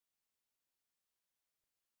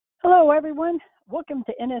Hello, everyone. Welcome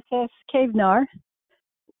to NSS CaveNar,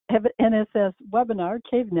 NSS webinar,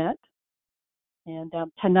 CaveNet. And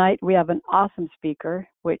tonight we have an awesome speaker,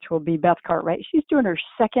 which will be Beth Cortright. She's doing her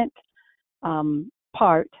second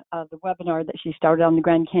part of the webinar that she started on the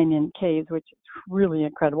Grand Canyon Caves, which is really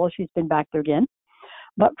incredible. She's been back there again.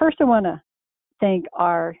 But first I want to thank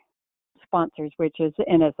our sponsors, which is the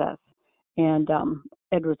NSS and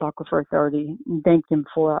Edwards Aquifer Authority. Thank them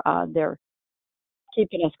for their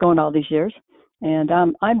keeping us going all these years. And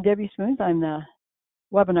I'm Debbie Smoons. I'm the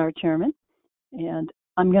webinar chairman. And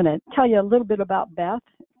I'm going to tell you a little bit about Beth.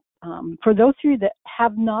 For those of you that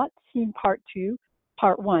have not seen part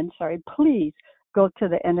one, please go to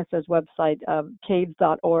the NSS website of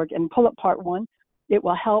caves.org and pull up part one. It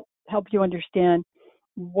will help you understand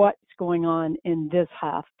what's going on in this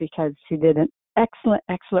half, because she did an excellent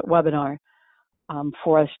webinar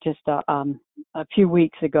for us just a few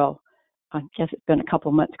weeks ago. I guess it's been a couple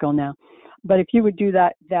of months ago now. But if you would do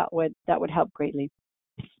that, that would help greatly.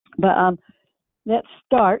 But let's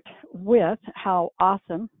start with how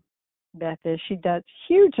awesome Beth is. She does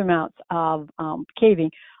huge amounts of caving.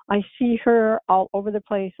 I see her all over the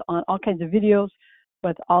place on all kinds of videos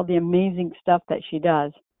with all the amazing stuff that she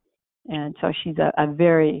does. And so she's a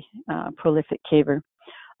very prolific caver.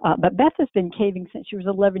 But Beth has been caving since she was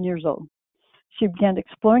 11 years old. She began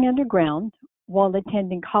exploring underground while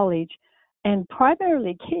attending college and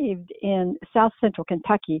primarily caved in South Central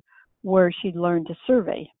Kentucky, where she learned to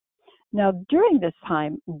survey. Now, during this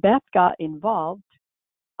time, Beth got involved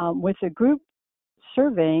with a group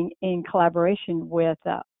surveying in collaboration with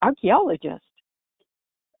archaeologists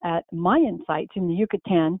at Mayan sites in the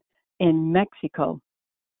Yucatan in Mexico.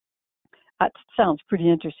 That sounds pretty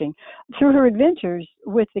interesting. Through her adventures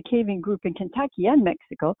with the caving group in Kentucky and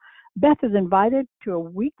Mexico, Beth is invited to a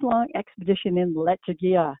week-long expedition in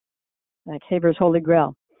Lechuguilla, the caver's holy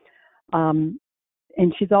grail. And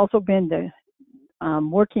she's also been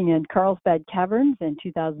working in Carlsbad Caverns in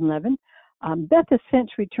 2011. Beth has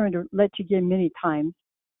since returned to Lechuguilla many times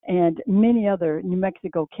and many other New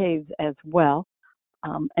Mexico caves as well,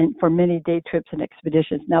 and for many day trips and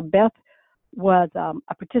expeditions. Now, Beth was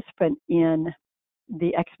a participant in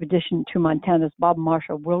the expedition to Montana's Bob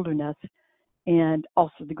Marshall Wilderness and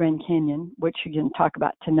also the Grand Canyon, which she's going to talk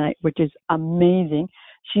about tonight, which is amazing.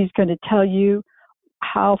 She's going to tell you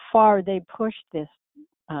how far they pushed this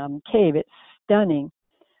cave. It's stunning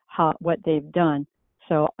what they've done.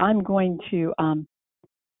 So I'm going to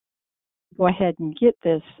go ahead and get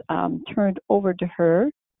this turned over to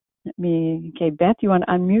her. Okay, Beth, you want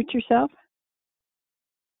to unmute yourself?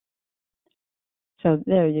 So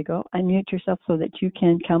there you go. Unmute yourself so that you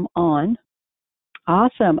can come on.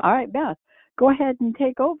 Awesome. All right, Beth, go ahead and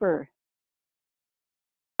take over.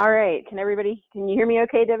 All right. Can you hear me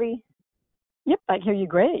okay, Debbie? Yep, I hear you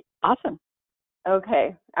great. Awesome.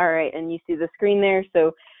 Okay. All right. And you see the screen there.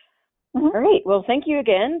 So, All right. Well, thank you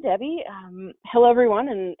again, Debbie. Hello,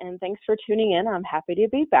 everyone, and thanks for tuning in. I'm happy to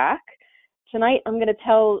be back. Tonight, I'm going to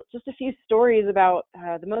tell just a few stories about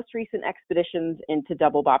the most recent expeditions into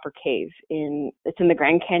Double Bopper Cave. It's in the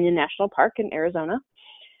Grand Canyon National Park in Arizona.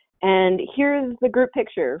 And here's the group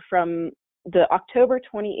picture from the October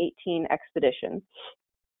 2018 expedition.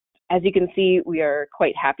 As you can see, we are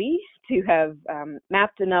quite happy to have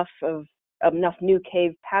mapped enough new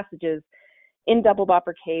cave passages in Double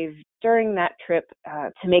Bopper Cave during that trip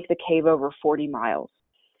to make the cave over 40 miles.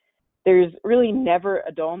 There's really never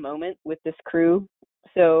a dull moment with this crew,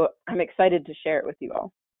 so I'm excited to share it with you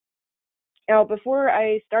all. Now, before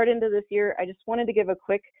I start into this year, I just wanted to give a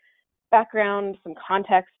quick background, some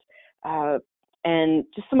context, and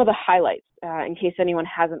just some of the highlights in case anyone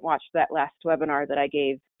hasn't watched that last webinar that I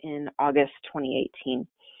gave in August 2018.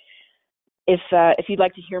 If you'd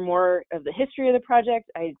like to hear more of the history of the project,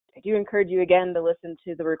 I do encourage you again to listen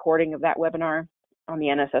to the recording of that webinar on the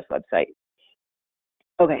NSS website.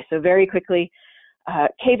 Okay, so very quickly,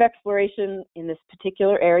 cave exploration in this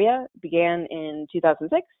particular area began in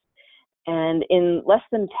 2006, and in less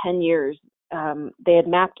than 10 years, they had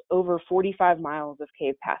mapped over 45 miles of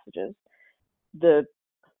cave passages. The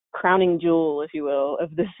crowning jewel, if you will,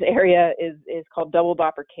 of this area is called Double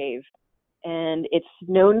Bopper Cave, and it's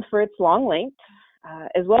known for its long length,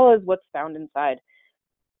 as well as what's found inside,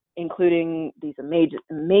 including these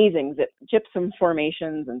amazing gypsum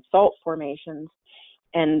formations and salt formations,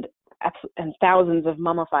 and thousands of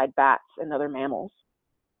mummified bats and other mammals.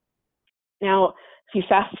 Now, if you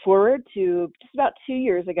fast forward to just about 2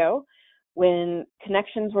 years ago, when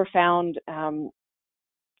connections were found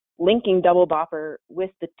linking Double Bopper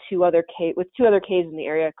with two other caves in the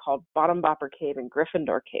area called Bottom Bopper Cave and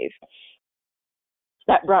Gryffindor Cave.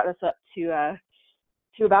 That brought us up to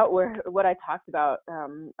to about what I talked about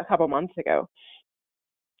a couple months ago.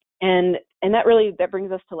 And that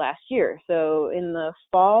brings us to last year. So in the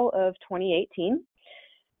fall of 2018,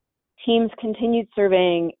 teams continued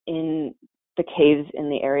surveying in the caves in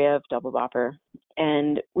the area of Double Bopper,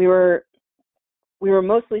 and we were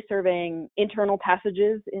mostly surveying internal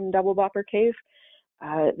passages in Double Bopper Cave.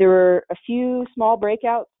 There were a few small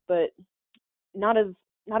breakouts, but not as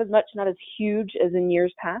huge as in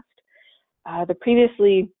years past. The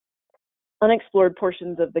previously unexplored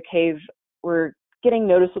portions of the cave were getting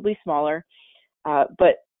noticeably smaller,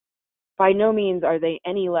 but by no means are they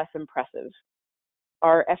any less impressive.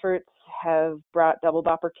 Our efforts have brought Double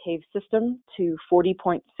Bopper Cave system to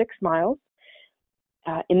 40.6 miles.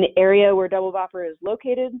 In the area where Double Bopper is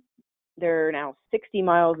located, there are now 60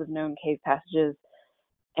 miles of known cave passages,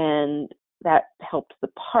 and that helped the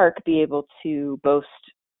park be able to boast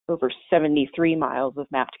over 73 miles of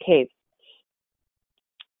mapped caves.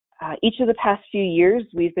 Each of the past few years,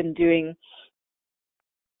 we've been doing,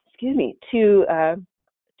 two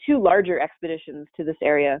larger expeditions to this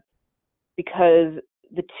area, because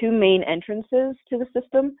the two main entrances to the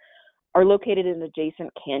system are located in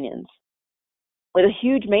adjacent canyons with a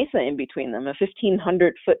huge mesa in between them, a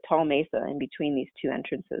 1,500-foot tall mesa in between these two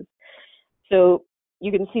entrances. So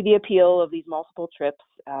you can see the appeal of these multiple trips.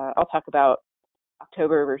 I'll talk about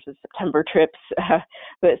October versus September trips,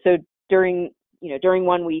 but so during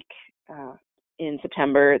 1 week in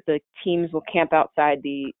September, the teams will camp outside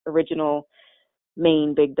the original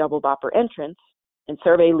main big Double Bopper entrance and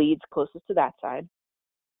survey leads closest to that side.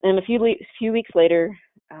 And a few weeks later,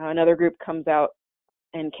 another group comes out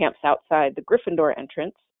and camps outside the Gryffindor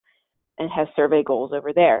entrance and has survey goals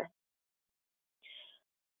over there.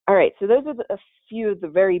 All right, so those are a few of the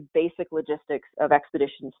very basic logistics of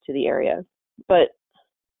expeditions to the area. But,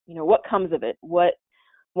 what comes of it?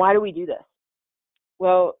 Why do we do this?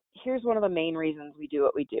 Well, here's one of the main reasons we do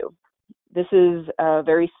what we do. This is a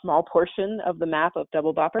very small portion of the map of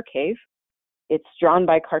Double Bopper Cave. It's drawn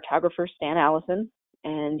by cartographer Stan Allison,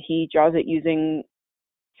 and he draws it using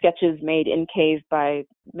sketches made in cave by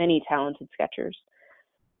many talented sketchers.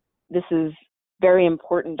 This is very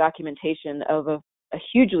important documentation of a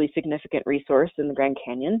hugely significant resource in the Grand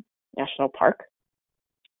Canyon National Park.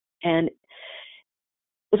 And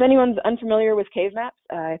if anyone's unfamiliar with cave maps,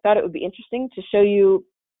 I thought it would be interesting to show you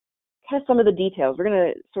kind of some of the details. We're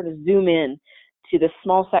going to sort of zoom in to this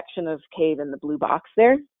small section of cave in the blue box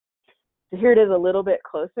there. So here it is a little bit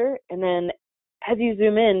closer, and then as you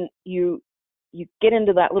zoom in, you get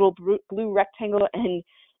into that little blue rectangle, and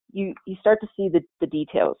you start to see the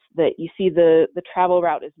details. That you see the travel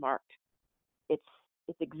route is marked. It's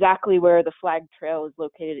exactly where the flagged trail is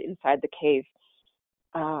located inside the cave.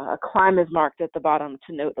 A climb is marked at the bottom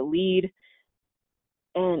to note the lead,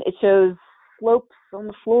 and it shows slopes on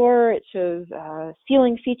the floor. It shows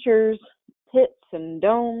ceiling features, pits and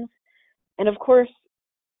domes, and of course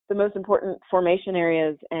the most important formation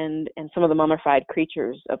areas and some of the mummified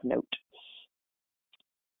creatures of note.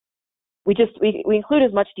 We include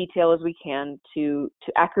as much detail as we can to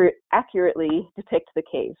accurately depict the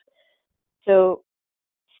cave. So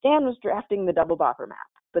Stan was drafting the Double Bopper map,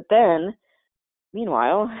 but then,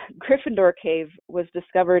 meanwhile, Gryffindor Cave was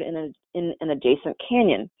discovered in an adjacent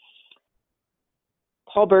canyon.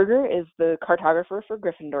 Paul Berger is the cartographer for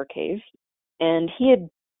Gryffindor Cave, and he had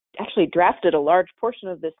actually drafted a large portion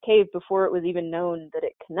of this cave before it was even known that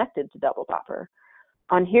it connected to Double Bopper.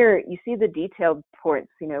 On here, you see the detailed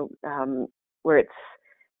points, where it's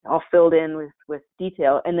all filled in with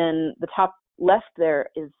detail. And then the top left there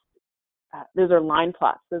is, those are line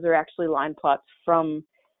plots. Those are actually line plots from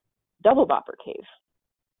Double Bopper Cave.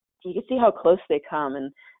 You can see how close they come,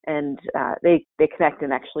 and they connect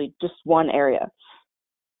in actually just one area.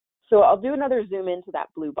 So I'll do another zoom into that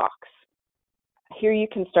blue box. Here you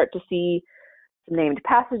can start to see some named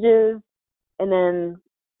passages, and then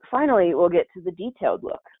finally we'll get to the detailed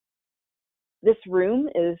look. This room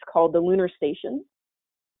is called the Lunar Station.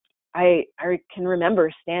 I can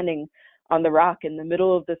remember standing on the rock in the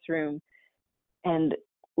middle of this room and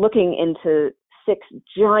looking into 6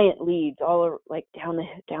 giant leads all like down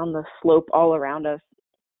the slope all around us,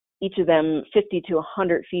 each of them 50 to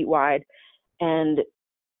 100 feet wide, and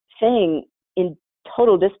saying in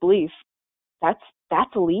total disbelief,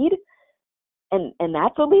 that's a lead, and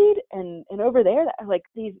that's a lead, and over there, like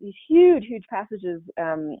these huge passages.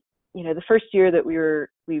 The first year that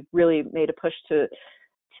we really made a push to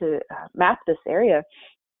map this area,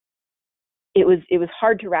 it was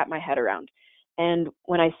hard to wrap my head around. And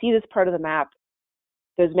when I see this part of the map,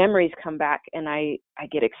 those memories come back, and I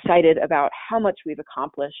get excited about how much we've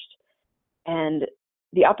accomplished. And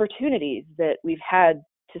the opportunities that we've had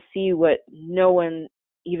to see what no one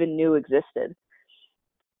even knew existed.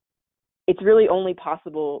 It's really only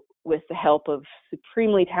possible with the help of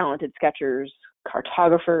supremely talented sketchers,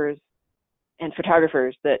 cartographers, and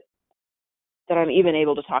photographers that I'm even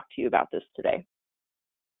able to talk to you about this today.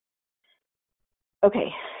 Okay,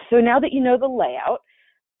 so now that you know the layout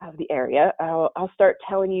of the area, I'll start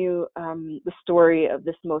telling you the story of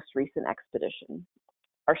this most recent expedition.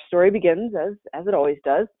 Our story begins, as it always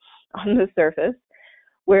does, on the surface,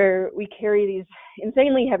 where we carry these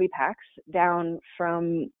insanely heavy packs down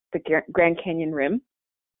from the Grand Canyon rim.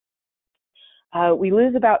 We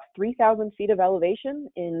lose about 3,000 feet of elevation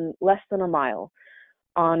in less than a mile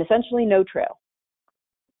on essentially no trail.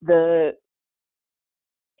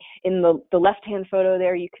 In the left-hand photo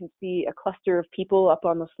there, you can see a cluster of people up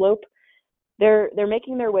on the slope. They're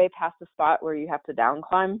making their way past the spot where you have to down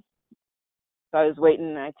climb. So I was waiting,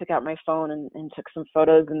 and I took out my phone and took some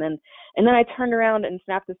photos, and then I turned around and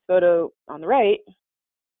snapped this photo on the right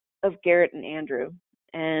of Garrett and Andrew.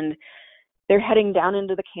 And they're heading down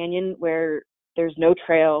into the canyon where there's no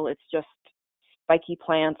trail. It's just spiky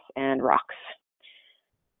plants and rocks.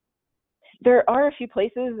 There are a few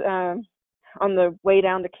places on the way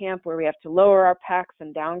down to camp where we have to lower our packs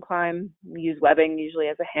and down climb. We use webbing usually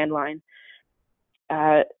as a hand line.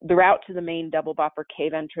 The route to the main Double Bopper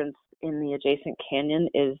Cave entrance in the adjacent canyon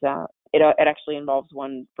is it actually involves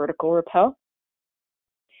one vertical rappel.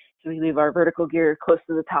 So we leave our vertical gear close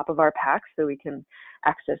to the top of our pack so we can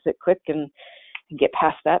access it quick and get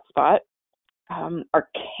past that spot. Our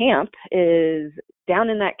camp is down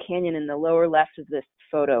in that canyon in the lower left of this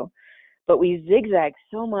photo, but we zigzag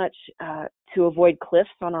so much to avoid cliffs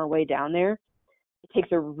on our way down there. It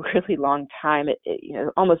takes a really long time.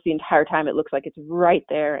 Almost the entire time it looks like it's right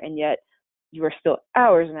there, and yet you are still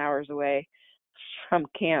hours and hours away from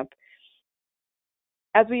camp.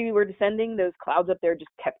 As we were descending, those clouds up there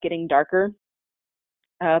just kept getting darker,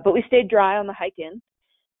 but we stayed dry on the hike in.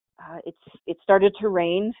 It started to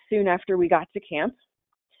rain soon after we got to camp.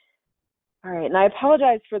 All right, and I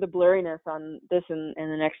apologize for the blurriness on this and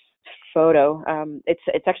the next photo.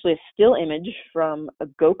 It's actually a still image from a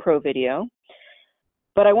GoPro video,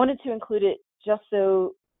 but I wanted to include it just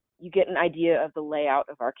so you get an idea of the layout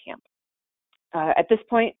of our camp. At this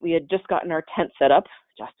point, we had just gotten our tent set up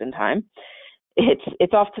just in time.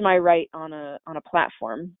 It's off to my right on a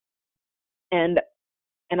platform, and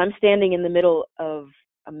I'm standing in the middle of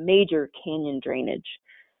a major canyon drainage.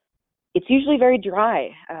 It's usually very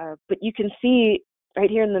dry, but you can see right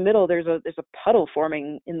here in the middle there's a puddle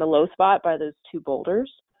forming in the low spot by those two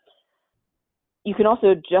boulders. You can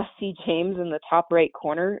also just see James in the top right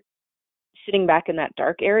corner, sitting back in that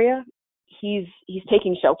dark area. He's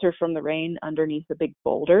taking shelter from the rain underneath a big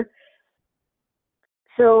boulder.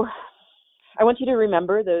 So I want you to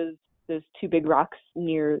remember those two big rocks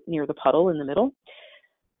near the puddle in the middle,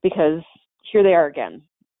 because here they are again.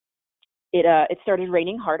 It started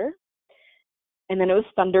raining harder, and then it was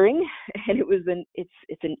thundering, and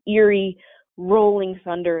it's an eerie rolling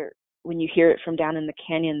thunder when you hear it from down in the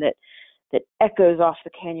canyon that echoes off the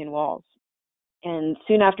canyon walls. And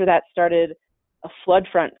soon after that started, a flood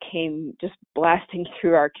front came just blasting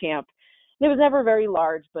through our camp. It was never very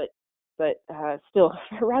large, but still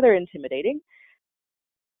rather intimidating.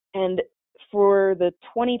 And for the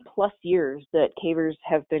 20 plus years that cavers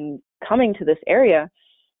have been coming to this area,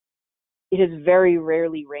 it has very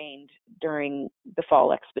rarely rained during the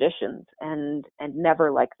fall expeditions, and never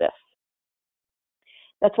like this.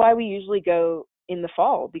 That's why we usually go in the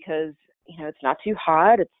fall, because it's not too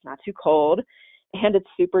hot, it's not too cold, and it's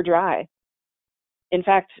super dry. In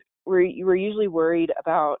fact, we're usually worried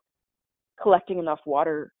about collecting enough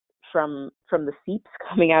water from the seeps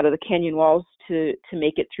coming out of the canyon walls to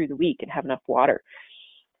make it through the week and have enough water.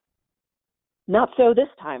 Not so this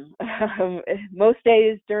time. Most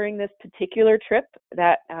days during this particular trip,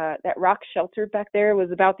 that rock shelter back there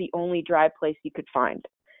was about the only dry place you could find.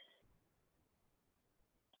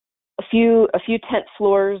 A few tent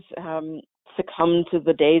floors succumbed to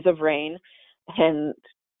the days of rain, and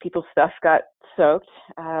people's stuff got soaked.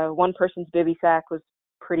 One person's bivy sack was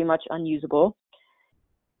pretty much unusable,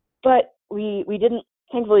 but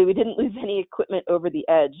thankfully we didn't lose any equipment over the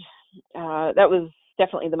edge. That was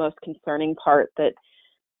definitely the most concerning part, that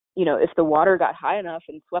if the water got high enough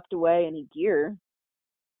and swept away any gear,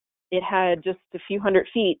 it had just a few hundred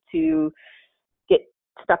feet to get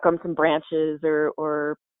stuck on some branches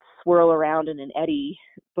or swirl around in an eddy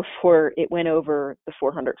before it went over the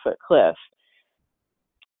 400-foot cliff.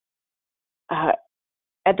 At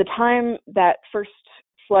the time that first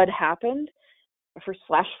flash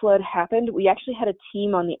flood happened, we actually had a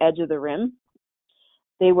team on the edge of the rim.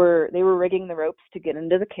 They were rigging the ropes to get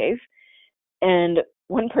into the cave, and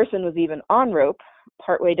one person was even on rope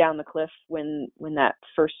partway down the cliff when that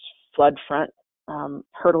first flood front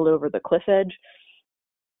hurtled over the cliff edge.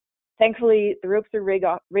 Thankfully, the ropes are rigged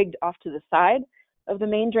off to the side of the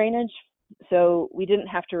main drainage, so we didn't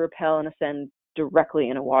have to rappel and ascend directly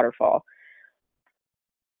in a waterfall.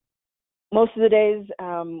 Most of the days,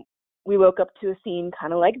 we woke up to a scene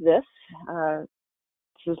kind of like this.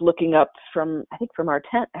 This is looking up from our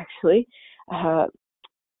tent, actually.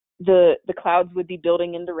 The clouds would be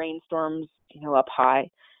building into rainstorms, up high,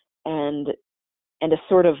 and a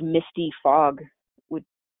sort of misty fog would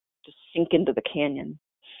just sink into the canyon.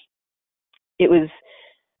 It was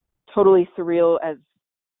totally surreal. As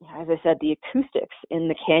I said, the acoustics in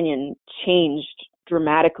the canyon changed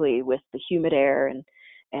dramatically with the humid air,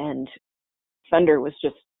 and thunder was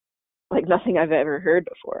just like nothing I've ever heard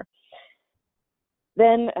before.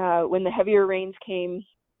 Then when the heavier rains came,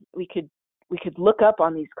 we could look up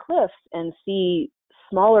on these cliffs and see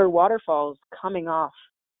smaller waterfalls coming off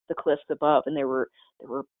the cliffs above, and there were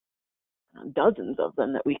dozens of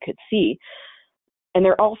them that we could see, and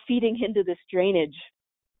they're all feeding into this drainage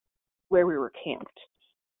where we were camped.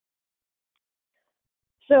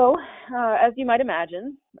 So, as you might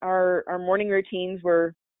imagine, our morning routines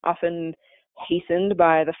were often hastened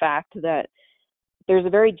by the fact that there's a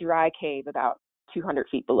very dry cave about 200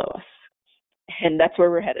 feet below us, and that's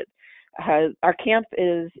where we're headed. Our camp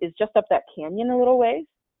is just up that canyon a little ways.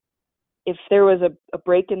 If there was a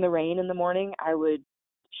break in the rain in the morning, I would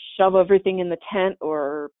shove everything in the tent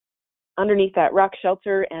or underneath that rock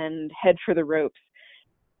shelter and head for the ropes.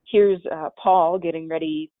 Here's Paul getting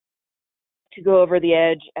ready to go over the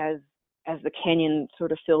edge as the canyon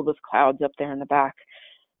sort of filled with clouds up there in the back,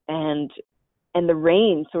 and the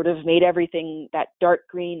rain sort of made everything that dark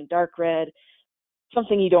green and dark red,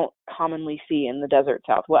 something you don't commonly see in the desert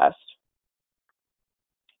Southwest.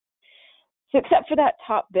 So except for that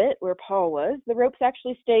top bit where Paul was, the ropes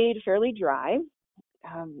actually stayed fairly dry.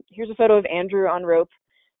 Here's a photo of Andrew on rope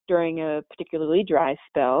during a particularly dry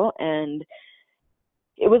spell, and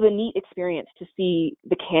it was a neat experience to see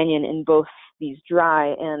the canyon in both these dry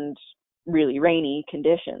and really rainy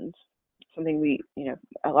conditions, something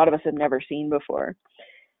a lot of us had never seen before.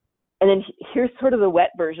 And then here's sort of the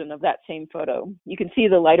wet version of that same photo. You can see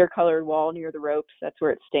the lighter colored wall near the ropes. That's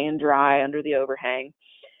where it's staying dry under the overhang.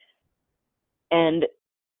 And,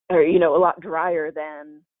 a lot drier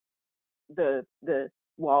than the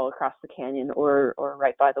wall across the canyon or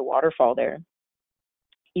right by the waterfall there.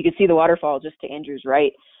 You could see the waterfall just to Andrew's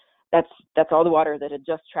right. That's all the water that had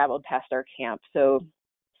just traveled past our camp. So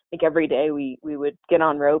I think every day we would get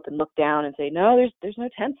on rope and look down and say, no, there's no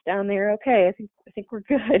tents down there. Okay, I think we're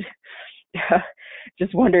good.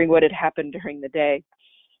 Just wondering what had happened during the day.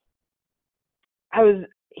 I was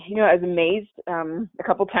amazed a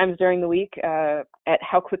couple times during the week at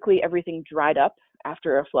how quickly everything dried up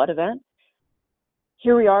after a flood event.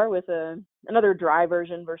 Here we are with another dry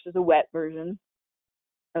version versus a wet version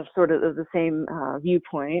of sort of the same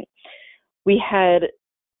viewpoint. We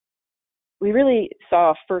really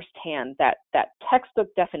saw firsthand that textbook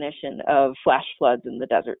definition of flash floods in the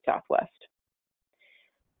desert Southwest.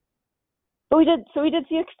 But we did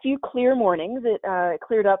see a few clear mornings. It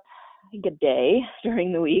cleared up, I think, a day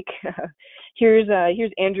during the week. Here's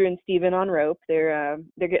Andrew and Stephen on rope. They're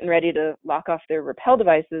getting ready to lock off their rappel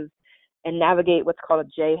devices and navigate what's called a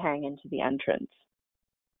J-hang into the entrance.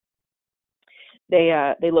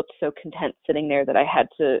 They looked so content sitting there that I had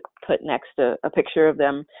to put next a picture of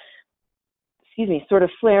them, sort of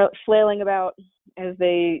flailing about as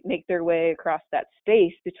they make their way across that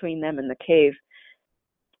space between them and the cave.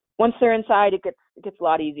 Once they're inside, it gets a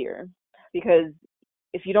lot easier, because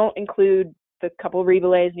if you don't include the couple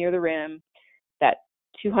rebelays near the rim, that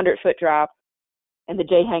 200-foot drop, and the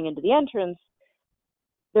J-hang into the entrance,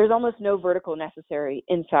 there's almost no vertical necessary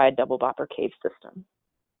inside Double Bopper Cave system.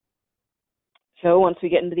 So once we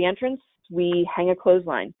get into the entrance, we hang a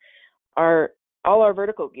clothesline. All our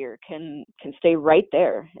vertical gear can stay right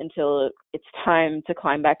there until it's time to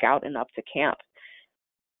climb back out and up to camp.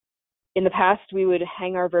 In the past, we would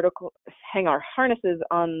hang our harnesses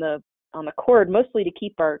on the cord, mostly to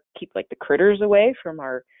keep like the critters away from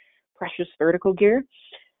our precious vertical gear.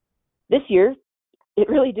 This year, it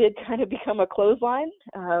really did kind of become a clothesline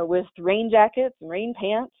with rain jackets and rain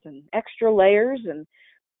pants and extra layers and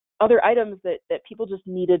other items that people just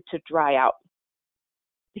needed to dry out,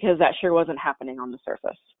 because that sure wasn't happening on the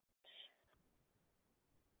surface.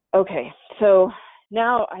 Okay, so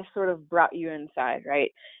now I sort of brought you inside,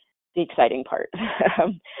 right? The exciting part.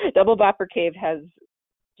 Double Bopper Cave has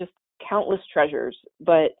just countless treasures,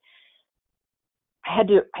 but I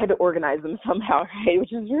had to organize them somehow, right?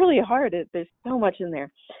 Which is really hard. There's so much in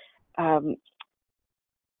there.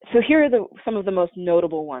 So here are some of the most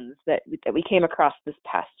notable ones that we came across this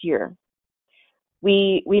past year.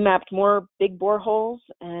 We mapped more big boreholes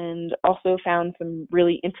and also found some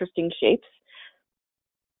really interesting shapes.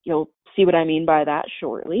 You'll see what I mean by that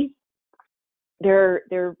shortly.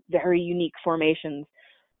 They're very unique formations,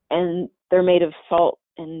 and they're made of salt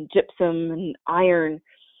and gypsum and iron,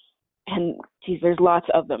 and geez, there's lots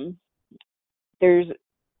of them.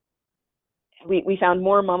 We found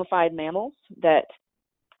more mummified mammals that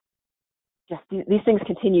just these things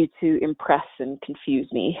continue to impress and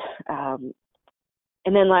confuse me.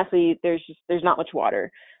 And then lastly, there's not much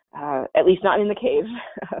water, at least not in the cave.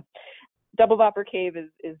 Double Bopper Cave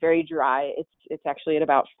is very dry. It's actually at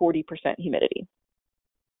about 40% humidity.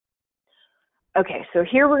 Okay, so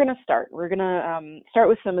here we're going to start. We're going to start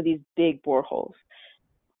with some of these big boreholes.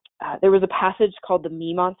 There was a passage called the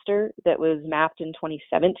Me Monster that was mapped in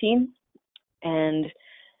 2017, and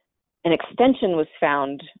an extension was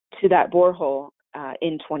found to that borehole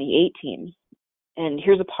in 2018. And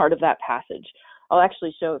here's a part of that passage. I'll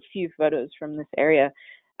actually show a few photos from this area.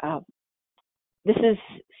 This is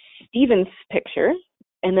Stephen's picture,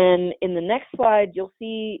 and then in the next slide, you'll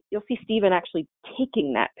see Stephen actually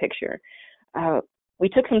taking that picture. We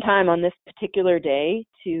took some time on this particular day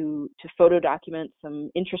to photo document some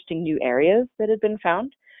interesting new areas that had been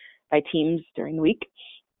found by teams during the week.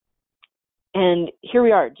 And here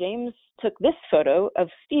we are. James took this photo of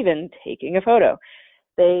Stephen taking a photo.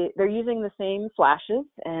 They're using the same flashes,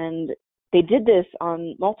 and they did this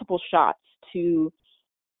on multiple shots to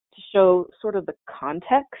show sort of the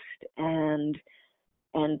context and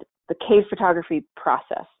the cave photography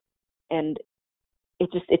process. And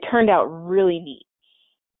it turned out really neat.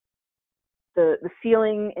 The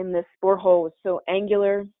ceiling in this borehole was so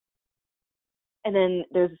angular, and then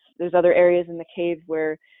there's other areas in the cave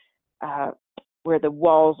where the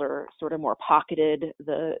walls are sort of more pocketed.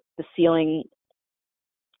 The ceiling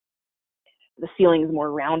is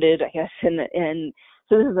more rounded, I guess, and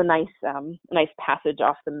so this is a nice passage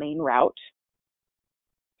off the main route.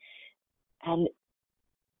 And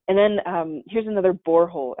then here's another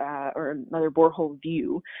borehole or another borehole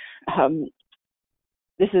view.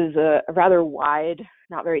 This is a rather wide,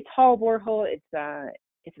 not very tall borehole.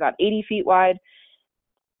 It's about 80 feet wide,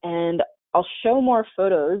 and I'll show more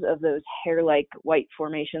photos of those hair-like white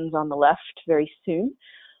formations on the left very soon.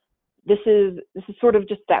 This is sort of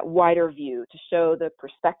just that wider view to show the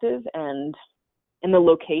perspective and the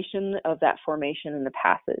location of that formation in the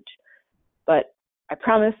passage. But I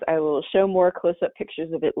promise I will show more close-up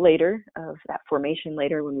pictures of it later, of that formation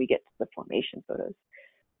later when we get to the formation photos.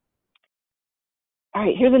 All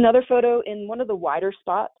right, here's another photo in one of the wider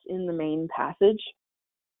spots in the main passage.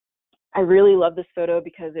 I really love this photo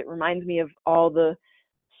because it reminds me of all the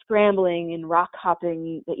scrambling and rock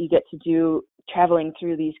hopping that you get to do traveling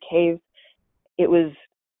through these caves. It was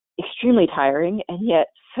extremely tiring and yet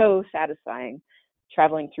so satisfying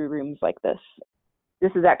traveling through rooms like this.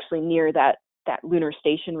 This is actually near that lunar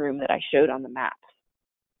station room that I showed on the map.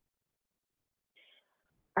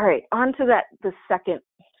 All right, on to the second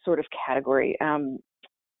sort of category.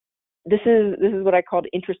 This is what I called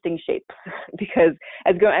interesting shapes because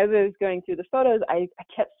as I was going through the photos, I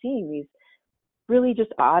kept seeing these really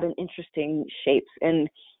just odd and interesting shapes, and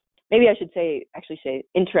maybe I should actually say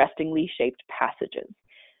interestingly shaped passages.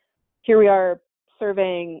 Here we are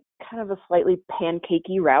surveying kind of a slightly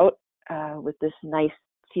pancakey route with this nice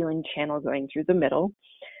ceiling channel going through the middle,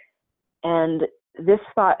 and this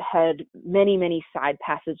spot had many, many side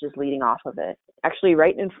passages leading off of it. Actually,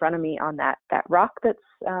 right in front of me on that rock that's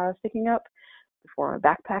sticking up, before my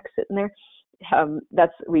backpack sitting there,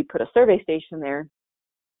 we put a survey station there,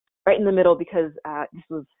 right in the middle because this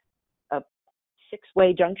was a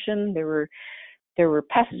six-way junction. There were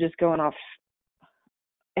passages going off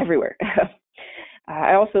everywhere.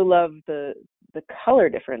 I also love the color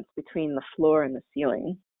difference between the floor and the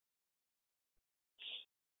ceiling.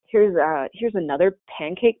 Here's another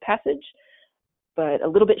pancake passage, but a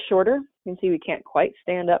little bit shorter. You can see we can't quite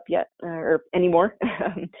stand up yet or anymore.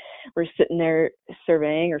 We're sitting there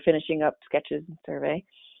surveying or finishing up sketches and survey.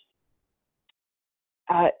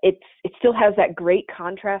 It still has that great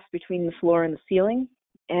contrast between the floor and the ceiling.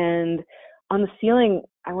 And on the ceiling,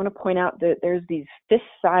 I want to point out that there's these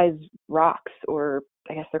fist-sized rocks, or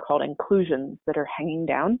I guess they're called inclusions, that are hanging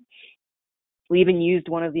down. We even used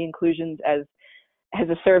one of the inclusions as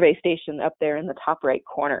a survey station up there in the top right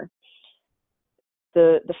corner.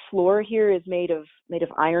 The floor here is made of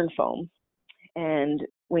iron foam, and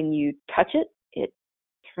when you touch it, it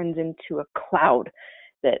turns into a cloud.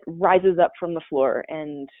 that rises up from the floor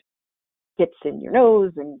and gets in your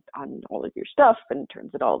nose and on all of your stuff and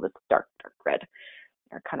turns it all this dark, dark red,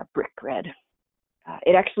 or kind of brick red.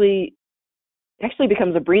 It actually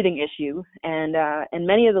becomes a breathing issue, and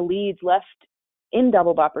many of the leads left in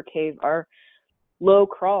Double Bopper Cave are low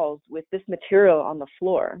crawls with this material on the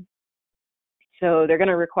floor. So they're going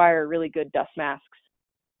to require really good dust masks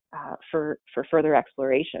for further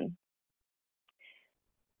exploration.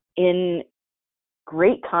 In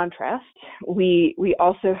great contrast, we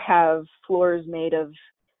also have floors made of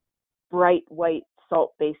bright white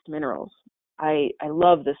salt-based minerals. I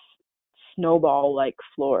love this snowball-like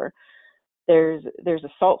floor. There's a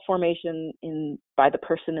salt formation by the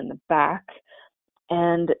person in the back,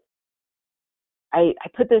 and I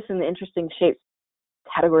put this in the interesting shapes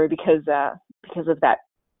category because of that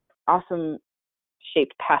awesome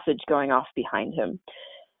shaped passage going off behind him.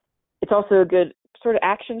 It's also a good sort of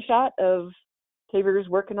action shot of cavers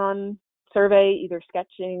working on survey, either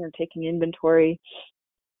sketching or taking inventory.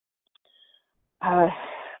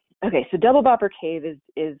 Okay, so Double Bopper Cave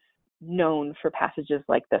is known for passages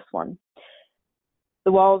like this one.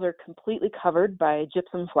 The walls are completely covered by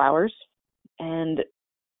gypsum flowers, and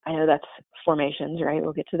I know that's formations, right?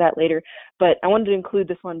 We'll get to that later, but I wanted to include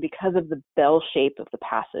this one because of the bell shape of the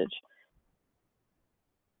passage.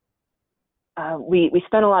 We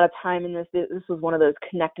spent a lot of time in this. This was one of those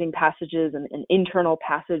connecting passages, an internal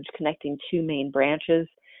passage connecting two main branches.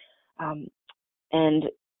 And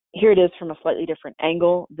here it is from a slightly different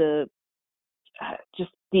angle.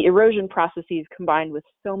 Just the erosion processes combined with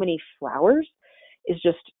so many flowers is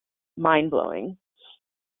just mind-blowing.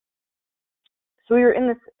 So we were in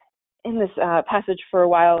this passage for a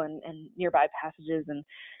while, and nearby passages, and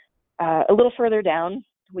a little further down,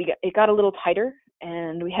 it got a little tighter,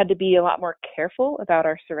 and we had to be a lot more careful about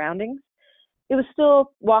our surroundings. It was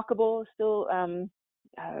still walkable, still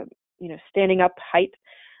standing up height,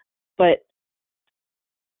 but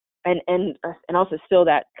and also still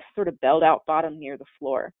that sort of belled out bottom near the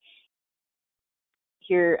floor.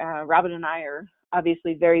 Here, Robin and I are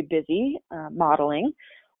obviously very busy modeling,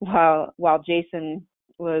 while Jason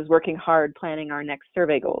was working hard planning our next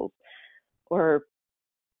survey goals, or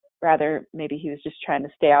rather, maybe he was just trying to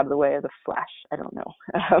stay out of the way of the flash. I don't know.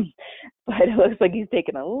 But it looks like he's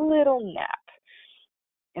taking a little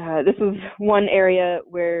nap. This is one area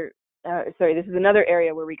where, this is another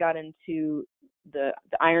area where we got into the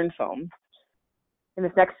iron foam. In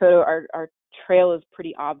this next photo, our trail is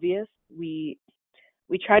pretty obvious. We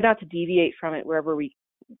tried not to deviate from it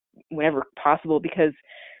whenever possible, because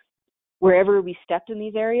wherever we stepped in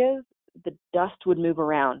these areas, the dust would move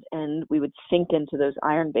around and we would sink into those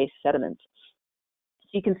iron-based sediments. So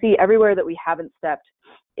you can see everywhere that we haven't stepped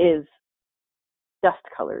is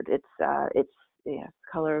dust-colored. It's the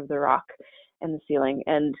color of the rock and the ceiling,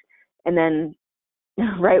 and then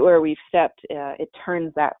right where we've stepped, it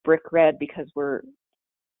turns that brick red because we're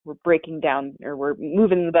breaking down, or we're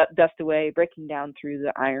moving the dust away, breaking down through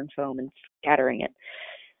the iron foam and scattering it.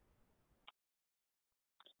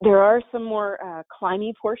 There are some more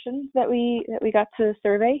climby portions that we got to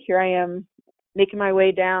survey. Here I am making my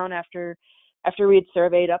way down after we had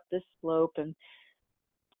surveyed up this slope, and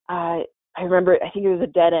I remember, I think it was a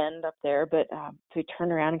dead end up there, but so we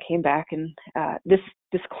turned around and came back, and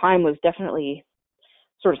this climb was definitely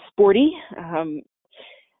sort of sporty.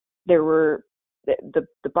 There were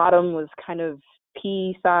the bottom was kind of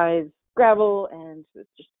pea-sized gravel, and it was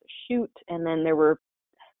just a chute, and then there were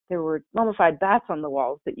mummified bats on the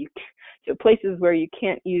walls so places where you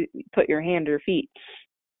can't put your hand or feet.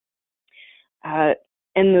 And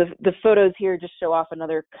the photos here just show off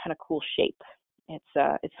another kind of cool shape.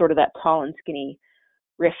 It's sort of that tall and skinny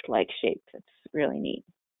rift-like shape. It's really neat.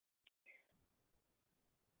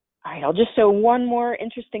 All right, I'll just show one more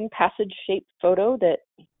interesting passage-shaped photo that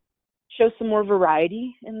shows some more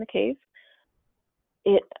variety in the cave.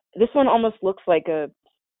 This one almost looks like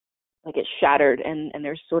it's shattered, and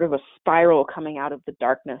there's sort of a spiral coming out of the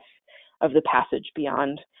darkness of the passage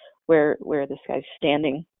beyond where this guy's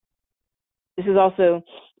standing. This is also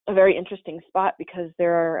a very interesting spot because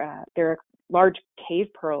there are large cave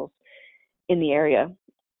pearls in the area,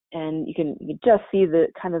 and you can just see the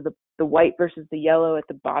kind of the white versus the yellow at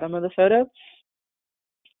the bottom of the photo.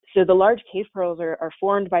 So the large cave pearls are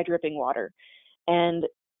formed by dripping water, and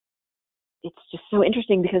it's just so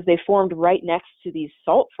interesting because they formed right next to these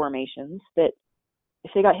salt formations that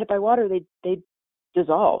if they got hit by water, they'd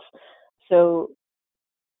dissolve. So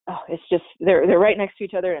it's just, they're right next to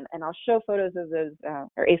each other, and I'll show photos of those,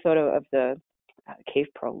 or a photo of the cave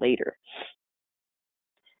pearl later.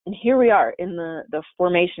 And here we are in the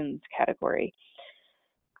formations category.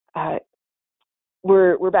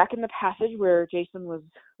 we're back in the passage where Jason was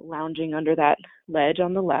lounging under that ledge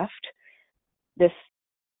on the left. This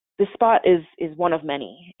spot is one of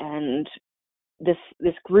many, and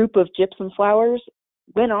this group of gypsum flowers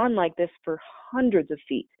went on like this for hundreds of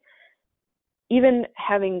feet. Even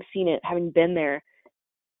having seen it, having been there,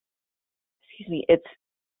 it's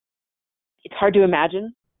hard to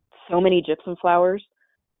imagine so many gypsum flowers,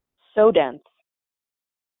 so dense,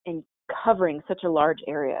 and covering such a large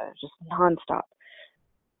area, just nonstop.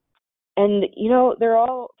 And they're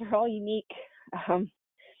all unique.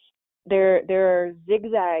 There are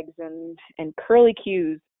zigzags and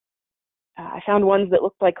curlicues. I found ones that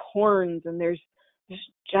looked like horns, and there's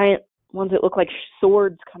giant ones that look like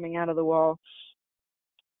swords coming out of the wall.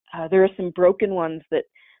 There are some broken ones that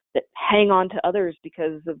hang on to others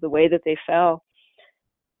because of the way that they fell.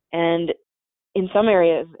 And in some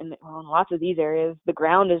areas, in lots of these areas, the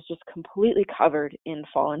ground is just completely covered in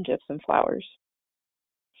fallen gypsum flowers.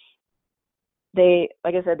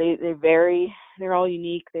 Like I said, they vary. They're all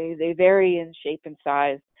unique. They vary in shape and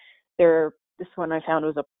size. This one I found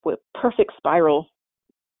was a perfect spiral.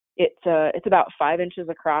 It's about 5 inches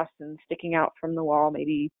across and sticking out from the wall,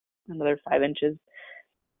 maybe another 5 inches.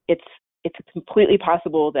 It's completely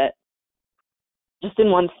possible that just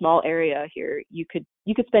in one small area here, you could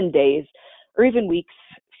spend days or even weeks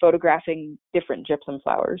photographing different gypsum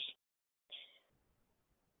flowers.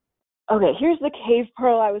 Okay, here's the cave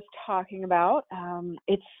pearl I was talking about.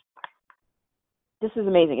 This is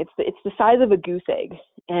amazing. It's the size of a goose egg,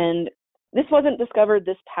 and this wasn't discovered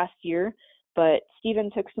this past year, but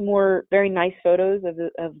Stephen took some more very nice photos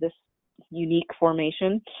of this unique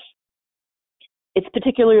formation. It's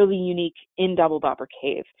particularly unique in Double Bopper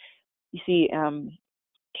Cave. You see,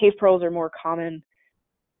 cave pearls are more common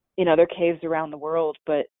in other caves around the world,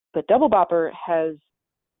 but Double Bopper has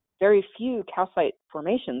very few calcite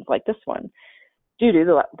formations like this one due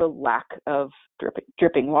to the lack of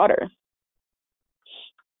dripping water.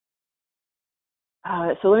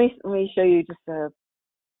 So let me show you just a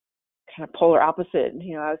kind of polar opposite.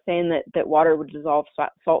 I was saying that water would dissolve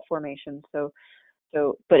salt formations, but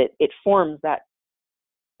it forms the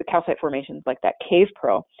calcite formations like that cave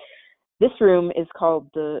pearl. This room is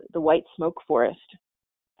called the white smoke forest.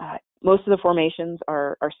 Most of the formations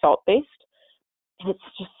are salt-based, and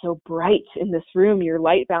it's just so bright in this room. Your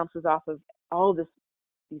light bounces off of all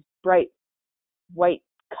these bright white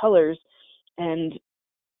colors, and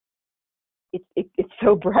it's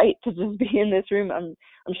so bright to just be in this room. I'm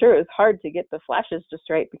sure it was hard to get the flashes just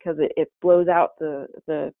right because it blows out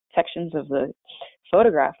the sections of the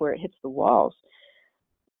photograph where it hits the walls.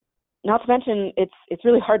 Not to mention, it's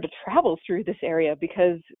really hard to travel through this area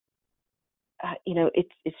because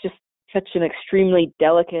it's just such an extremely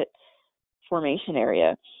delicate formation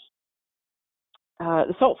area.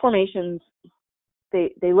 The salt formations,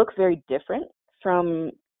 they look very different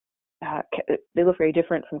from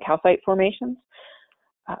calcite formations,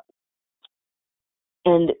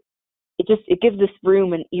 and it gives this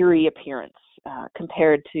room an eerie appearance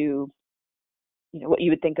compared to what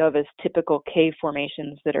you would think of as typical cave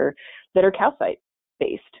formations that are calcite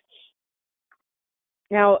based.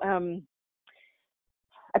 Now,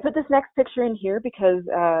 I put this next picture in here because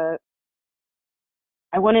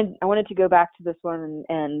I wanted to go back to this one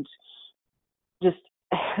and just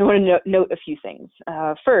I want to note a few things.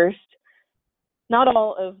 First, not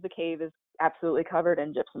all of the cave is absolutely covered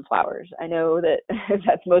in gypsum flowers. I know that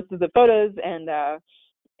that's most of the photos, and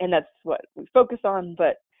that's what we focus on.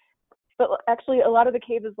 But actually, a lot of the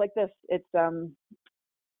cave is like this. It's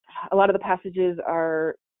a lot of the passages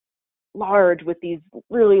are large with these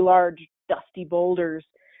really large dusty boulders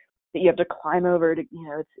that you have to climb over to.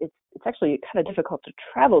 It's actually kind of difficult to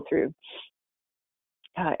travel through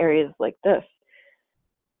areas like this.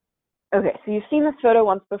 Okay, so you've seen this photo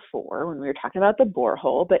once before when we were talking about the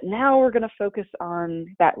borehole, but now we're going to focus on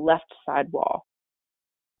that left side wall.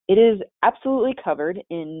 It is absolutely covered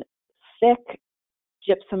in thick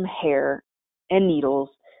gypsum hair and needles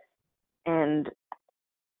and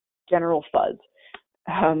general fuzz.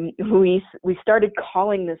 We started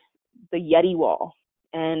calling this the Yeti wall,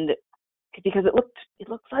 and because it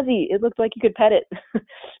looked fuzzy, it looked like you could pet it,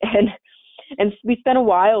 and we spent a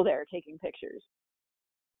while there taking pictures.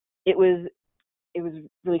 It was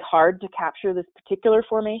really hard to capture this particular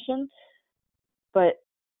formation, but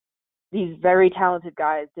these very talented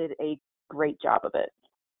guys did a great job of it.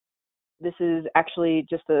 This is actually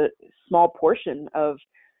just a small portion of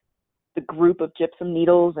the group of gypsum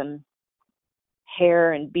needles and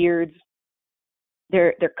hair and beards.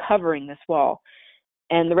 They're covering this wall,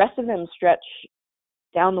 and the rest of them stretch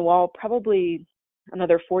down the wall probably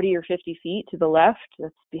another 40 or 50 feet to the left.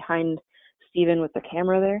 That's behind Stephen with the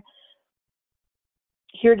camera there.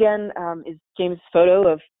 Here again is James' photo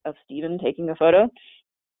of Stephen taking a photo.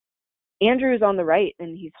 Andrew is on the right,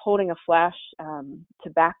 and he's holding a flash to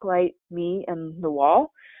backlight me and the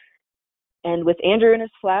wall. And with Andrew and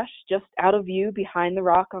his flash just out of view behind the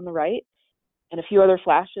rock on the right, and a few other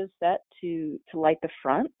flashes set to light the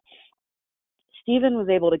front, Stephen was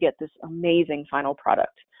able to get this amazing final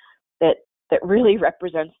product that really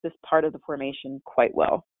represents this part of the formation quite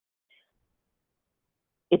well.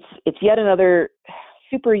 It's yet another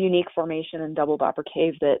super unique formation in Double Bopper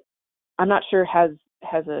Cave that I'm not sure has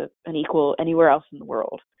an equal anywhere else in the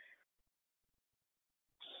world.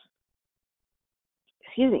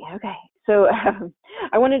 Excuse me. Okay. So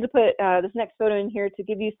I wanted to put this next photo in here to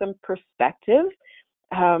give you some perspective.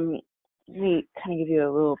 Let me kind of give you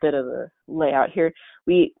a little bit of a layout here.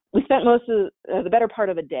 We spent most of the better part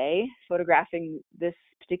of a day photographing this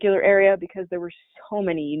particular area because there were so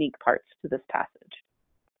many unique parts to this passage.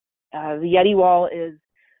 The Yeti wall is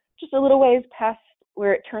just a little ways past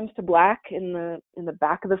where it turns to black in the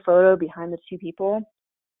back of the photo behind the two people.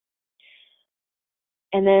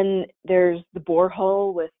 And then there's the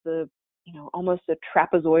borehole with the, almost a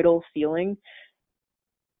trapezoidal ceiling.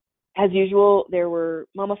 As usual, there were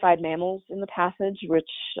mummified mammals in the passage, which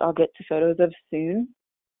I'll get to photos of soon.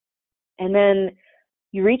 And then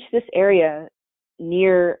you reach this area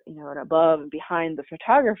near, and above and behind the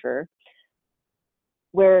photographer,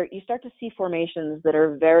 where you start to see formations that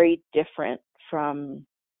are very different from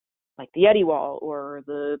like the Yeti wall or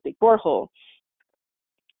the big borehole.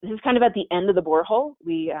 This is kind of at the end of the borehole.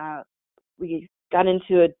 We got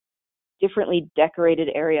into a differently decorated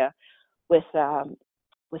area with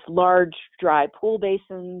large dry pool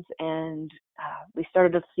basins, and we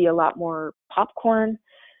started to see a lot more popcorn,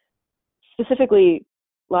 specifically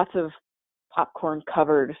lots of popcorn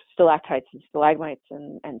covered stalactites and stalagmites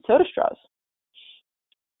and soda straws.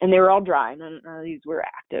 And they were all dry, none of these were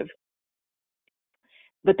active.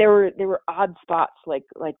 But there were odd spots like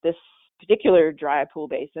this particular dry pool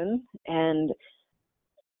basin, and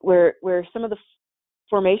where some of the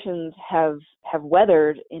formations have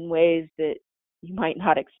weathered in ways that you might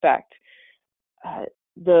not expect.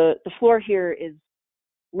 The floor here is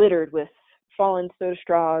littered with fallen soda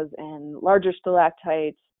straws and larger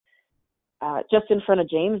stalactites. Just in front of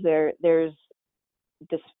James there's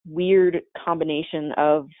this weird combination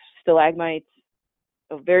of stalagmites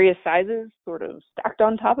of various sizes sort of stacked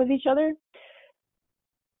on top of each other.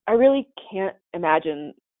 I really can't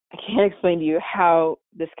explain to you how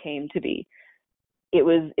this came to be. It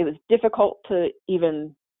was difficult to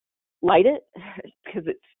even light it because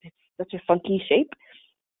it's such a funky shape,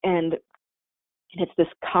 and it's this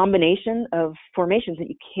combination of formations that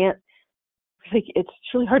you can't, it's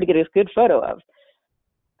really hard to get a good photo of.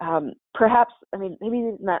 Perhaps,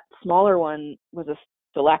 maybe that smaller one was a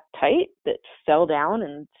stalactite that fell down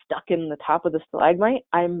and stuck in the top of the stalagmite.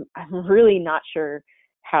 I'm really not sure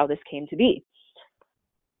how this came to be.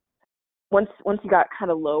 Once you got kind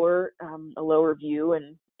of lower, a lower view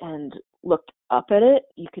and looked up at it,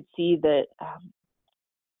 you could see that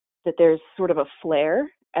there's sort of a flare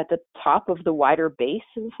at the top of the wider base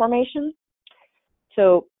of the formation.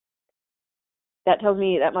 So that tells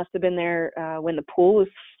me that must have been there when the pool was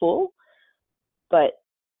full, but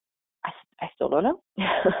I still don't know.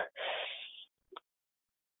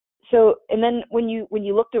 So, and then when you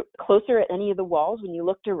looked closer at any of the walls, when you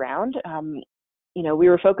looked around, we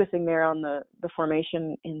were focusing there on the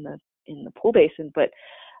formation in the pool basin, but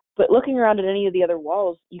looking around at any of the other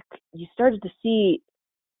walls, you started to see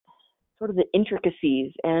sort of the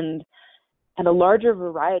intricacies and a larger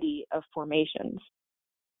variety of formations.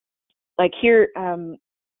 Like here,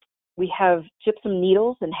 we have gypsum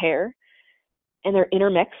needles and hair, and they're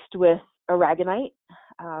intermixed with aragonite.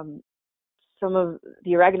 Some of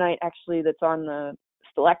the aragonite actually that's on the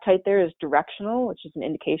stalactite there is directional, which is an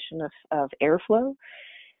indication of airflow.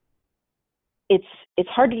 It's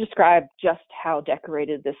hard to describe just how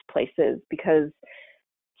decorated this place is, because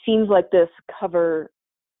scenes like this cover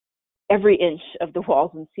every inch of the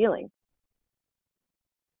walls and ceiling.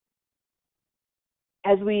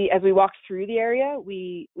 As we walked through the area,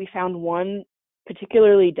 we found one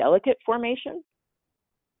particularly delicate formation,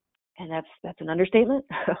 and that's an understatement.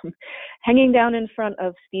 Hanging down in front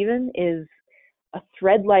of Stephen is a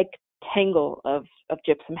thread-like tangle of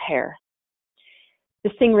gypsum hair.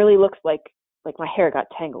 This thing really looks like my hair got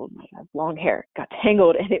tangled. My long hair got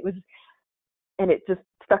tangled, and it just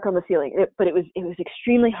stuck on the ceiling. But it was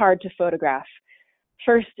extremely hard to photograph.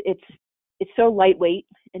 First, it's so lightweight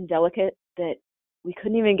and delicate that we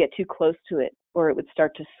couldn't even get too close to it, or it would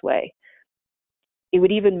start to sway. It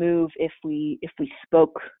would even move if we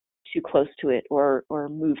spoke too close to it or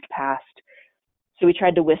moved past. So we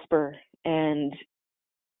tried to whisper, and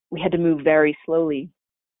we had to move very slowly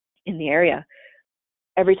in the area.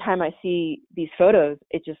 Every time I see these photos,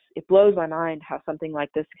 it blows my mind how something like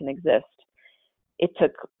this can exist. It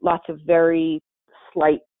took lots of very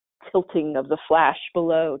slight tilting of the flash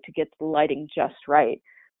below to get the lighting just right,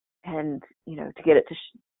 and to get it to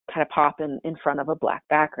kind of pop in front of a black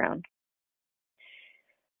background.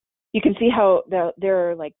 You can see how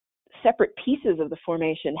there are like separate pieces of the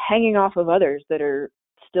formation hanging off of others that are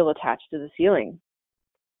still attached to the ceiling.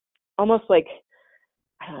 Almost like,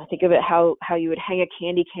 I don't know, think of it how you would hang a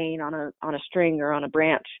candy cane on a string or on a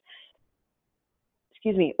branch.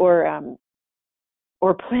 Excuse me, or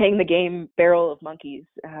playing the game Barrel of Monkeys.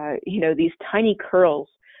 These tiny curls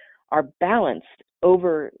are balanced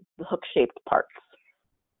over the hook-shaped parts.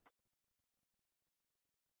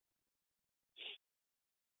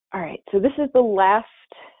 All right, so this is the last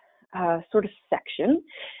sort of section,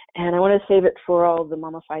 and I want to save it for all the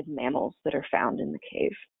mummified mammals that are found in the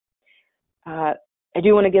cave. I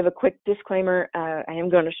do want to give a quick disclaimer. I am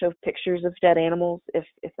going to show pictures of dead animals. If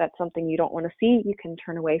that's something you don't want to see, you can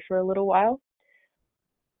turn away for a little while.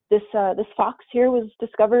 This fox here was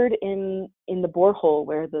discovered in the borehole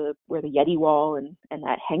where the Yeti wall and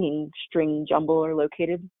that hanging string jumble are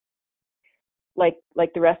located. Like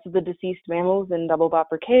the rest of the deceased mammals in Double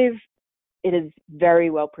Bopper Cave, it is very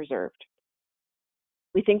well preserved.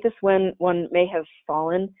 We think this one may have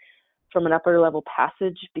fallen from an upper level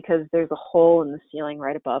passage because there's a hole in the ceiling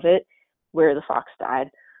right above it where the fox died,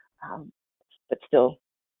 but still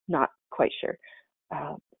not quite sure.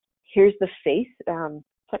 Here's the face.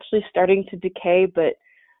 It's actually starting to decay, but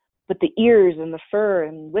the ears and the fur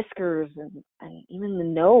and whiskers and even the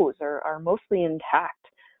nose are mostly intact.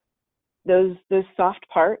 Those soft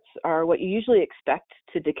parts are what you usually expect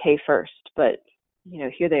to decay first, but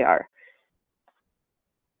here they are.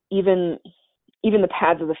 Even the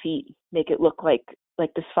pads of the feet make it look like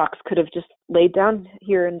this fox could have just laid down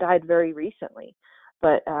here and died very recently,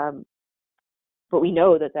 but we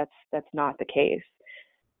know that that's not the case.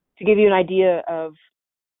 To give you an idea of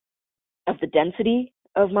the density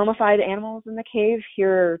of mummified animals in the cave,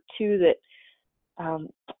 here are two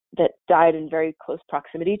that died in very close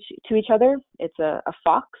proximity to each other. It's a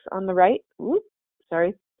fox on the right.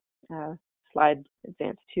 Slide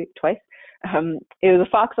advance twice. It was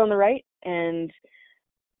a fox on the right and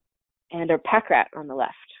a pack rat on the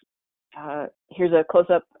left. Here's a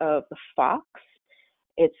close-up of the fox.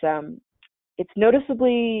 It's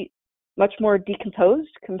noticeably much more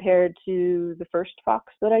decomposed compared to the first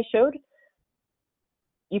fox that I showed.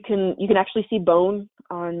 You can actually see bone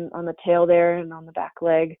on the tail there and on the back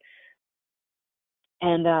leg,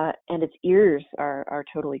 and its ears are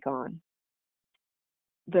totally gone.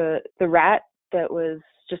 The rat that was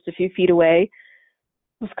just a few feet away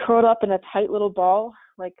was curled up in a tight little ball,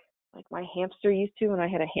 like my hamster used to when I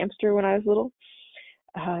had a hamster when I was little.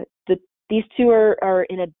 These two are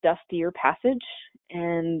in a dustier passage,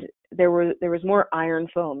 and there was more iron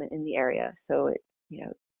foam in the area, so it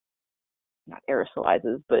not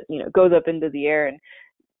aerosolizes, but goes up into the air and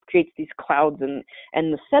creates these clouds, and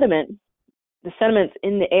the sediments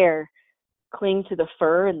in the air cling to the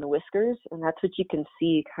fur and the whiskers, and that's what you can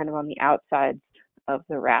see kind of on the outsides of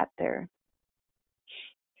the rat there.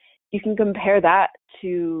 You can compare that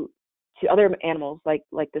to other animals like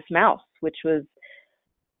this mouse, which is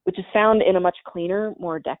found in a much cleaner,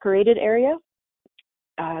 more decorated area.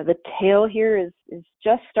 The tail here is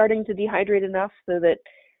just starting to dehydrate enough so that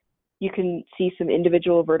you can see some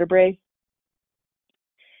individual vertebrae.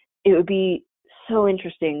 It would be so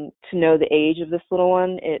interesting to know the age of this little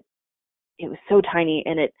one. It was so tiny,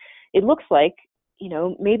 and it looks like,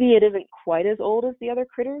 maybe it isn't quite as old as the other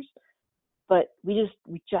critters, but we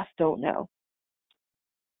just don't know.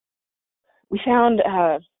 We found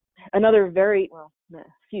another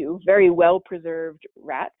few very well preserved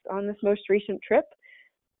rats on this most recent trip.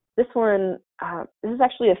 This one, this is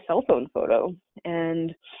actually a cell phone photo,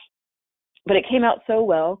 but it came out so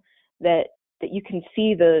well that you can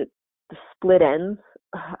see the split ends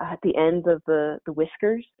at the ends of the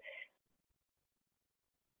whiskers.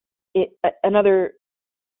 Another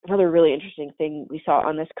really interesting thing we saw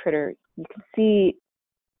on this critter, you can see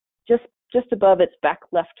just above its back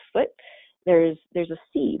left foot, there's a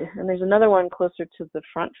seed, and there's another one closer to the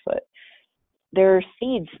front foot. There are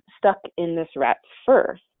seeds stuck in this rat's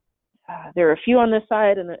fur. There are a few on this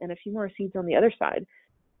side and a few more seeds on the other side.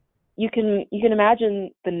 You can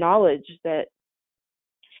imagine the knowledge that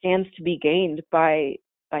stands to be gained by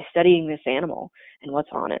studying this animal and what's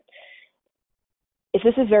on it. If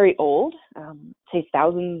this is very old, say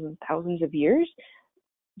thousands and thousands of years,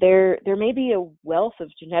 there may be a wealth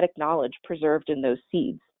of genetic knowledge preserved in those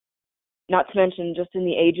seeds, not to mention just in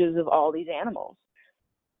the ages of all these animals.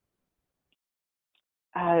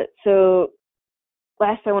 So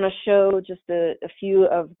last, I want to show just a few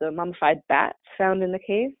of the mummified bats found in the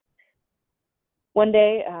cave. One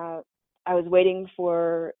day, I was waiting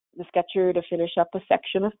for the sketcher to finish up a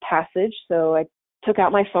section of passage, so I took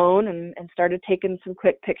out my phone and started taking some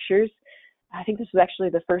quick pictures. I think this was actually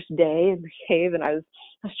the first day in the cave, and I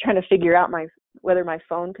was trying to figure out whether my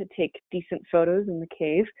phone could take decent photos in the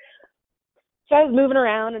cave. So I was moving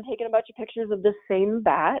around and taking a bunch of pictures of this same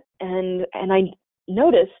bat, and I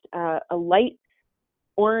noticed a light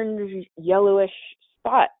orange yellowish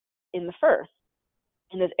spot in the fur,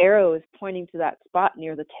 and this arrow is pointing to that spot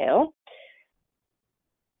near the tail.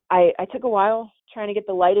 I took a while trying to get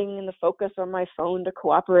the lighting and the focus on my phone to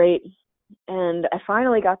cooperate, and I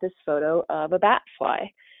finally got this photo of a bat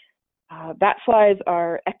fly. Bat flies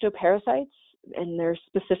are ectoparasites, and they're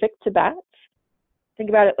specific to bats. Think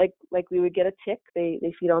about it like we would get a tick. They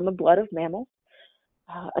feed on the blood of mammals.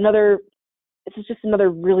 This is just another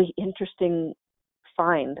really interesting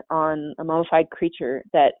find on a mummified creature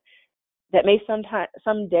that may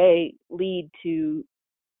someday lead to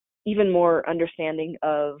even more understanding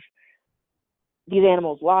of these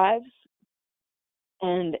animals' lives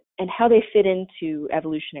and how they fit into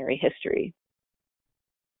evolutionary history.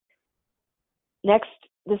 Next,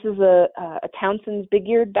 this is a Townsend's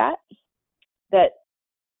big-eared bat that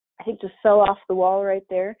I think just fell off the wall right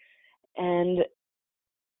there. And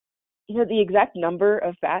the exact number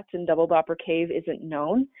of bats in Double Bopper Cave isn't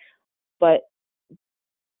known, but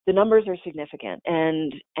the numbers are significant,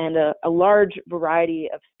 and a large variety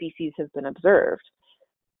of species have been observed.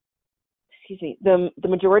 Excuse me. The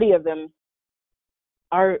majority of them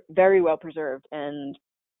are very well preserved, and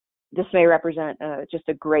this may represent just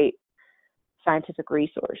a great scientific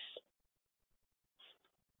resource.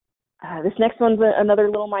 This next one's another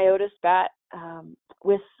little myotis bat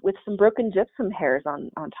with some broken gypsum hairs on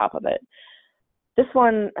top of it. This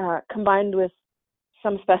one, combined with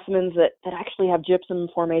some specimens that actually have gypsum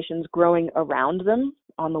formations growing around them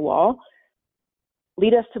on the wall,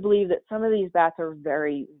 lead us to believe that some of these bats are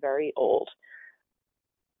very, very old.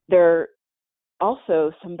 There are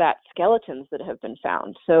also some bat skeletons that have been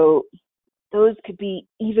found, so those could be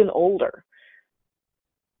even older.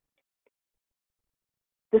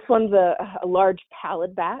 This one's a large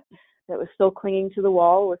pallid bat that was still clinging to the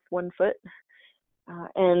wall with one foot,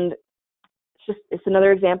 and it's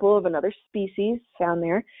another example of another species found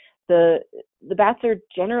there. The bats are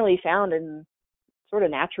generally found in sort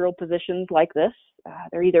of natural positions like this.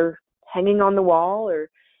 They're either hanging on the wall or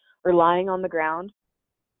lying on the ground,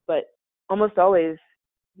 but almost always,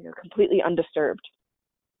 completely undisturbed.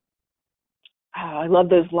 I love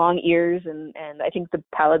those long ears, and I think the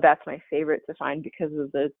pallid bat's my favorite to find because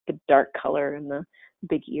of the dark color and the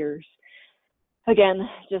big ears. Again,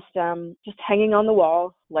 just hanging on the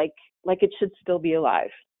wall like it should still be alive.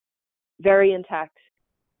 Very intact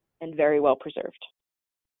and very well preserved.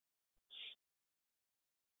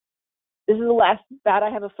 This is the last bat I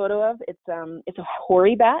have a photo of. It's a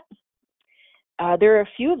hoary bat. There are a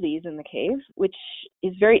few of these in the cave, which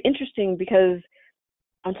is very interesting because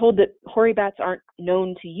I'm told that hoary bats aren't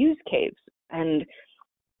known to use caves, and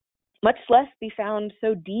much less be found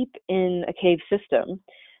so deep in a cave system.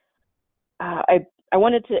 I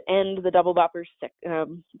wanted to end the Double Bopper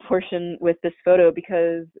portion with this photo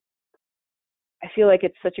because I feel like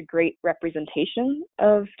it's such a great representation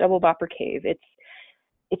of Double Bopper Cave.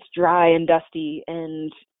 It's dry and dusty,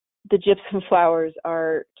 and the gypsum flowers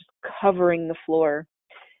are just covering the floor.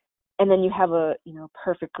 And then you have a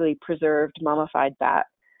perfectly preserved mummified bat.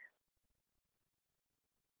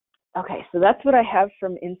 Okay, so that's what I have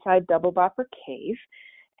from inside Double Bopper Cave,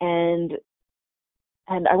 and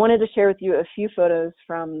I wanted to share with you a few photos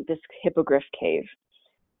from this Hippogriff Cave.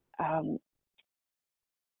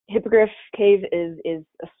 Hippogriff Cave is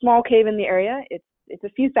a small cave in the area. It's a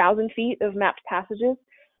few thousand feet of mapped passages,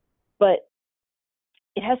 but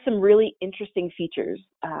it has some really interesting features.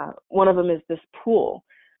 One of them is this pool.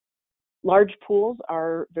 Large pools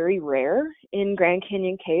are very rare in Grand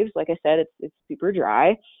Canyon caves. Like I said, it's super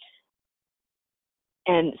dry.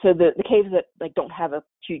 And so the caves that don't have a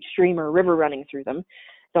huge stream or river running through them,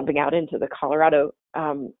 dumping out into the Colorado,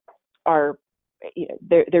 are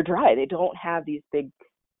they're dry. They don't have these big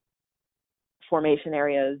formation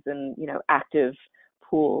areas and active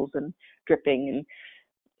pools and dripping. And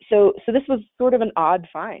so this was sort of an odd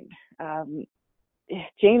find.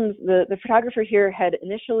 James, the photographer here, had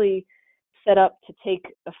initially set up to take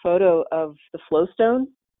a photo of the flowstone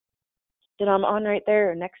that I'm on right there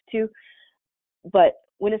or next to. But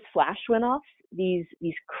when his flash went off, these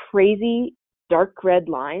crazy dark red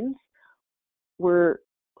lines were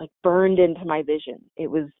like burned into my vision. It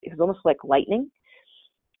was almost like lightning.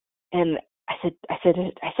 And I said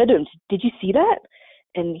to him, "Did you see that?"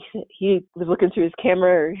 And he was looking through his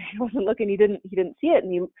camera, or he wasn't looking. He didn't see it.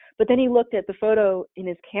 But then he looked at the photo in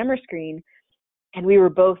his camera screen, and we were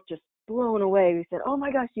both just blown away. We said, "Oh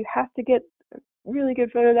my gosh, you have to get a really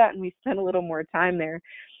good photo of that." And we spent a little more time there,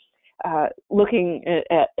 looking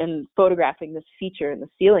at and photographing this feature in the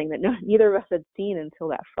ceiling that neither of us had seen until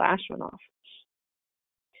that flash went off.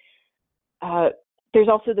 There's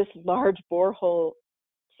also this large borehole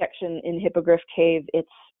section in Hippogriff Cave. It's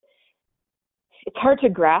hard to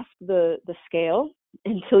grasp the scale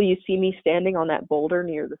until you see me standing on that boulder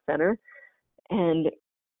near the center. And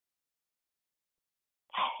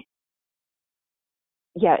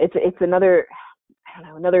yeah, it's another,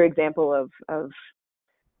 another example of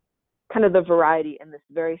kind of the variety in this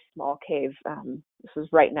very small cave. This is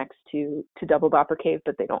right next to Double Bopper Cave,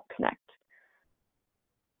 but they don't connect.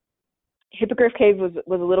 Hippogriff Cave was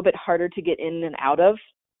a little bit harder to get in and out of.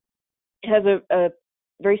 It has a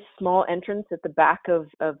very small entrance at the back of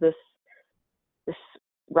this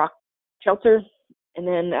rock shelter, and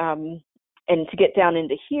then and to get down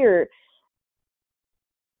into here,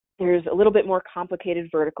 there's a little bit more complicated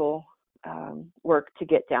vertical work to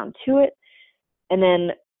get down to it, and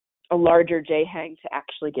then a larger J-hang to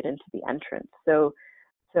actually get into the entrance. So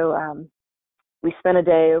we spent a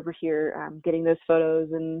day over here getting those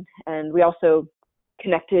photos, and we also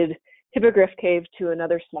connected Hippogriff Cave to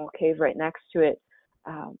another small cave right next to it.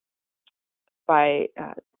 By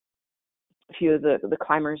a few of the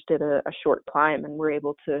climbers did a short climb, and were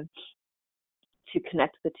able to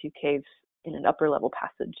connect the two caves in an upper level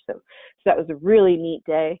passage. So that was a really neat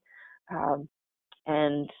day,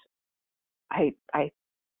 and I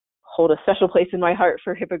hold a special place in my heart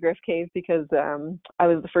for Hippogriff Cave because I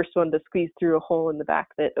was the first one to squeeze through a hole in the back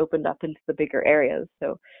that opened up into the bigger areas.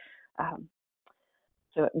 So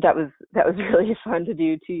that was really fun to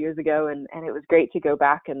do 2 years ago, and it was great to go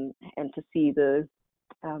back and to see the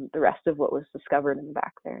rest of what was discovered in the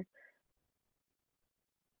back there.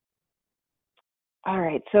 All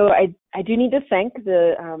right, so I do need to thank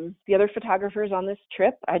the other photographers on this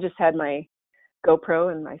trip. I just had my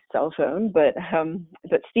GoPro and my cell phone, but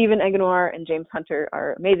Stephen Egenoir and James Hunter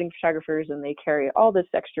are amazing photographers, and they carry all this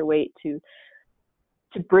extra weight to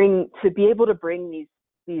be able to bring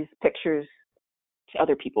these pictures to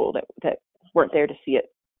other people that weren't there to see it.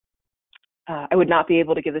 I would not be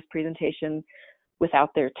able to give this presentation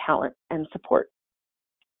without their talent and support.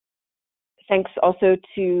 Thanks also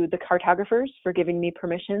to the cartographers for giving me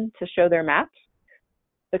permission to show their maps.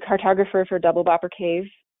 The cartographer for Double Bopper Cave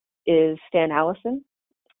is Stan Allison,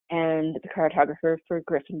 and the cartographer for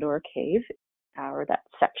Gryffindor Cave, or that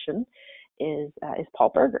section, is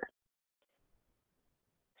Paul Berger.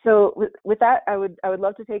 So with that, I would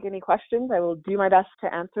love to take any questions. I will do my best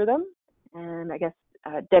to answer them, and I guess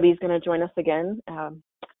Debbie's going to join us again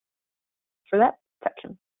for that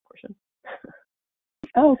section portion.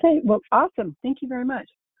 Okay, well, awesome. Thank you very much.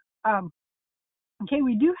 Okay,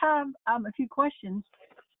 we do have a few questions.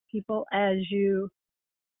 People, as you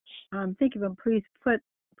think of them, please put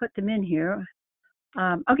them in here.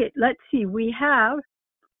 Okay, let's see. We have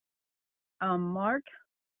Mark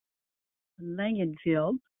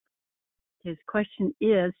Langenfield. His question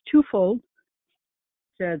is twofold.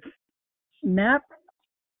 It says, map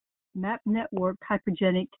network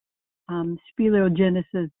hypergenic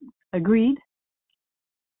speleogenesis agreed.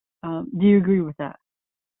 Do you agree with that?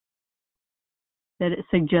 That it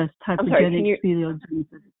suggests hypergenic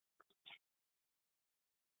speleogenesis?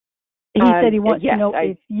 He said he wants to know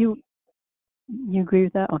if you agree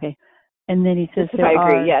with that? Okay. And then he says I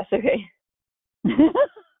agree, yes, okay.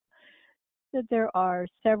 That there are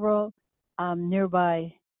several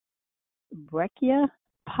nearby breccia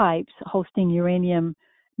pipes hosting uranium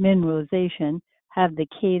mineralization. Have the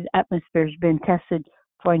cave atmospheres been tested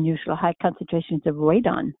for unusual high concentrations of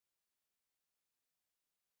radon?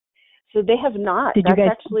 So they have not.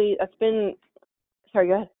 That's been, sorry,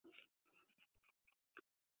 go ahead.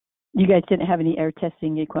 You guys didn't have any air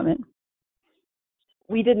testing equipment?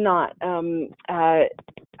 We did not. I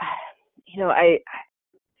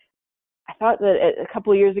thought that a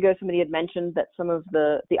couple of years ago somebody had mentioned that some of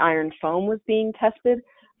the iron foam was being tested,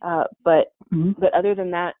 but other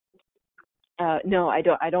than that, no, I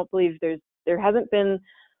don't believe there hasn't been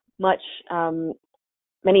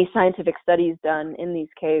many scientific studies done in these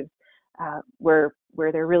caves where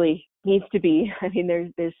there really needs to be. I mean,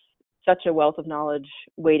 there's such a wealth of knowledge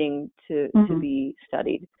waiting to be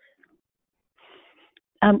studied.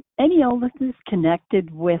 Any illnesses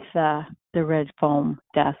connected with the red foam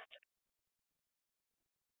dust?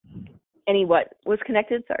 Any what was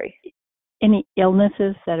connected? Sorry. Any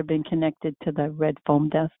illnesses that have been connected to the red foam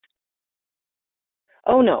dust?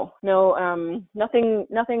 Oh no,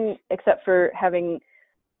 nothing except for having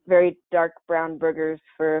very dark brown boogers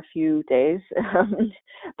for a few days.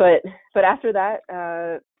 but after that,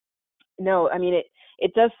 no. I mean,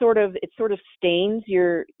 it does sort of stains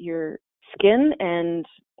your skin and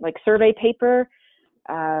like survey paper,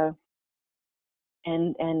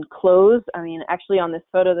 and clothes. I mean, actually, on this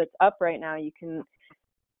photo that's up right now, you can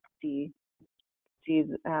see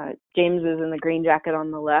James is in the green jacket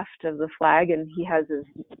on the left of the flag, and he has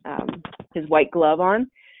his white glove on,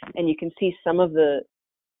 and you can see some of the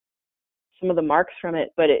marks from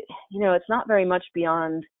it, but it's not very much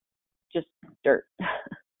beyond just dirt.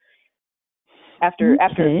 after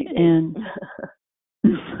and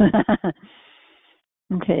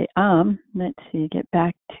okay, let's see, get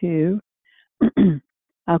back to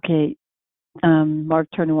okay. Mark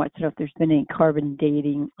Turner wants to know if there's been any carbon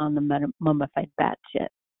dating on the mummified bats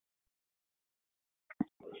yet.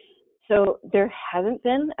 So there hasn't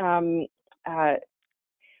been.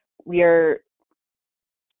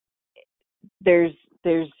 There's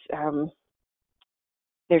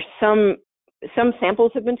some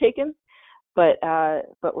samples have been taken, but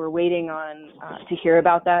we're waiting on to hear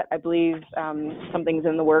about that. I believe something's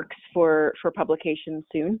in the works for publication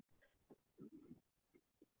soon.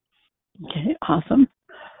 Okay, awesome.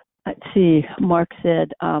 Let's see. Mark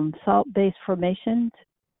said salt-based formations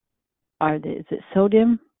is it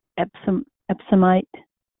sodium, epsomite?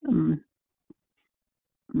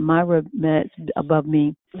 Myra above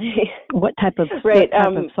me. What type of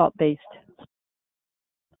of salt-based?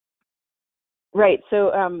 Right.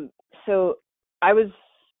 So I was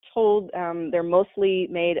told they're mostly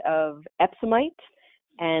made of epsomite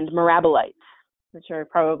and mirabilite, which are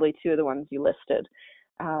probably two of the ones you listed.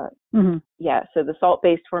 Yeah, so the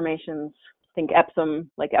salt-based formations, think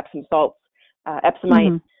Epsom, like Epsom salts,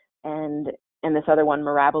 epsomite, and this other one,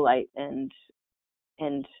 mirabilite, and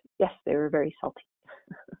yes, they were very salty.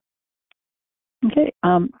 Okay.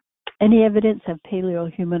 Any evidence of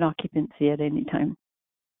paleo-human occupancy at any time?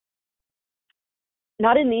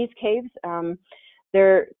 Not in these caves.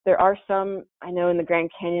 There are some I know in the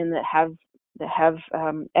Grand Canyon that have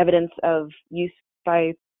evidence of use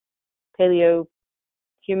by paleo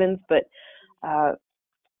humans, but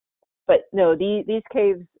no, these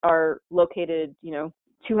caves are located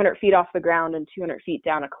 200 feet off the ground and 200 feet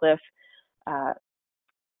down a cliff.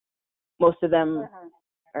 Most of them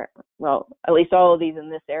well, at least all of these in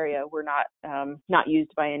this area were not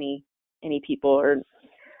used by any people, or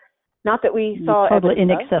not that we saw. Totally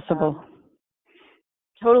inaccessible.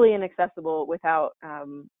 Totally inaccessible without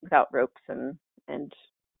ropes and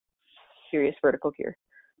serious vertical gear.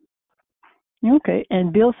 Okay,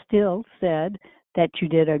 and Bill Still said that you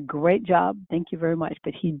did a great job. Thank you very much,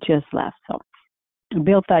 but he just left. So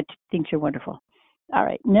Bill thinks you're wonderful. All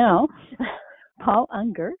right, now, Paul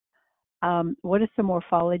Unger, what is the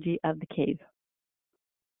morphology of the cave?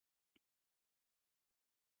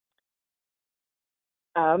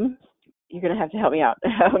 You're going to have to help me out.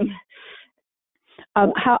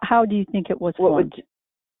 How do you think it was formed?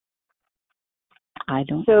 I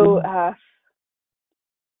don't know.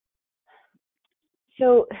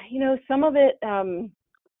 So some of it, I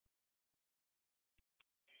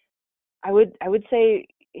would say,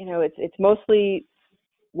 it's mostly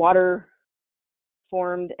water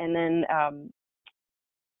formed, and then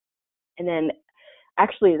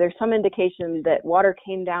actually there's some indication that water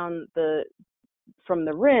came down from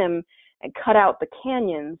the rim and cut out the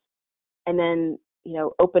canyons, and then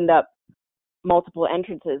opened up multiple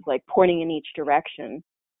entrances, like pointing in each direction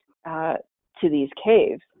to these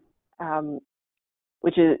caves.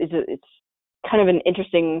 Which is it's kind of an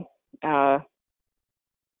interesting,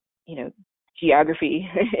 geography,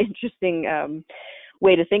 interesting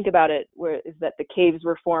way to think about it. Where is that the caves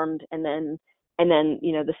were formed, and then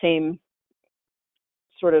the same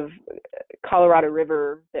sort of Colorado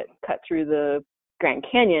River that cut through the Grand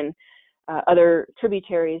Canyon, other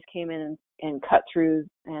tributaries came in and cut through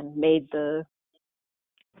and made the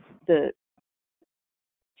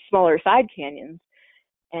smaller side canyons,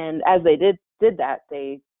 and as they did that,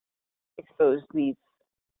 they exposed these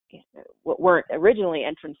what weren't originally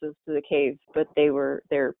entrances to the caves, but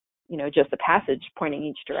they're just a passage pointing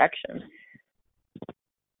each direction.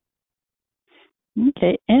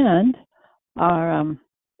 Okay, and our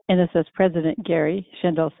NSS president Gary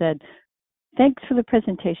Schendel said, "Thanks for the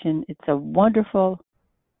presentation. It's a wonderful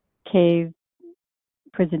cave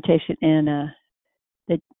presentation and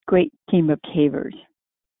the great team of cavers."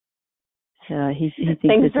 He thinks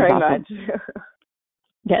Thanks this very is awesome. much.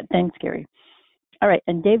 Yeah, thanks, Gary. All right,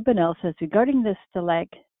 and Dave Bonnell says, regarding the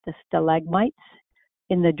stalagmites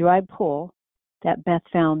in the dry pool that Beth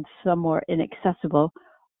found somewhere inaccessible,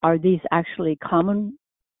 are these actually common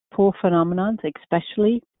pool phenomenons,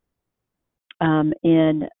 especially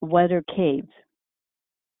in wetter caves?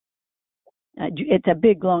 It's a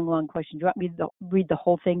big, long question. Do you want me to read the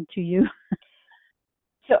whole thing to you?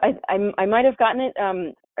 So I might have gotten it.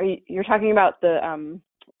 You're talking about the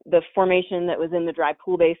formation that was in the dry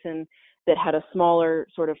pool basin that had a smaller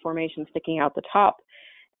sort of formation sticking out the top,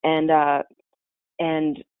 and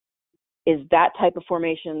is that type of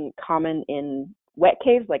formation common in wet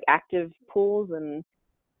caves, like active pools? And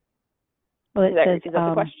well, it says, is that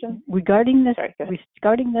the question? Regarding the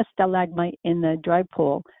stalagmite in the dry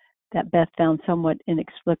pool that Beth found somewhat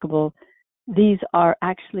inexplicable, these are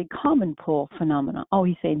actually common pool phenomena. Oh,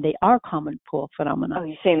 he's saying they are common pool phenomena. Oh,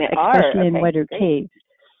 he's saying they especially are. in wetter caves.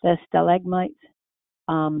 The stalagmites,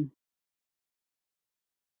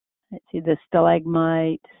 let's see, the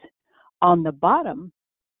stalagmites on the bottom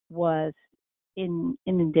was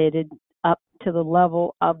inundated up to the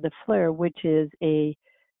level of the flare, which is a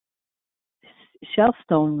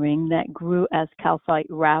shellstone ring that grew as calcite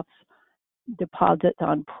rafts deposits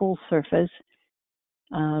on pool surface.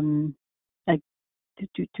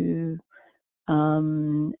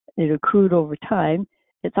 It accrued over time.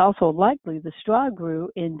 It's also likely the straw grew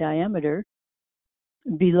in diameter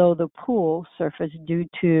below the pool surface due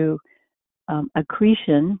to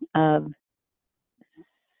accretion of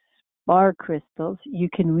spar crystals. You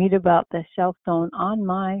can read about the shellstone on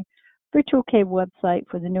my virtual cave website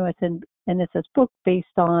for the newest NSS book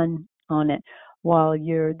based on it. While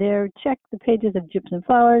you're there, check the pages of gypsum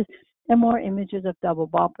flowers and more images of Double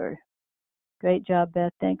Bopper. Great job,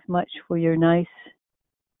 Beth. Thanks much for your nice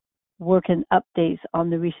work and updates on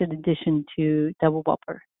the recent addition to Double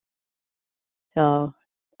Bopper. So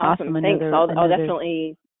awesome. Thanks. I'll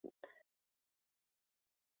definitely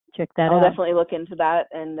check that out. I'll definitely look into that,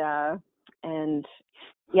 and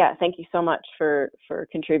yeah, thank you so much for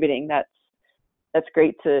contributing. That's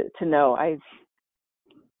great to know. I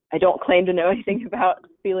don't claim to know anything about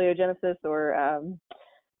speleogenesis or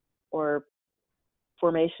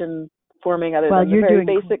forming other than the very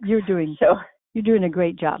basics. You're doing a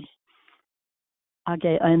great job.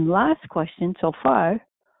 Okay, and last question so far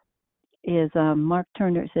is Mark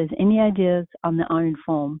Turner. Says, any ideas on the iron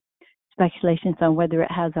foam? Speculations on whether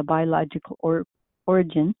it has a biological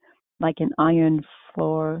origin, like an iron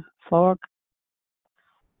flow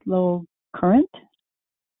current.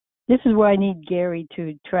 This is where I need Gary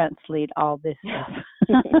to translate all this stuff.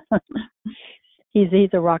 He's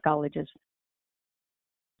a rockologist.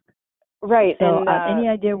 Right. So, and any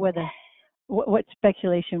idea whether what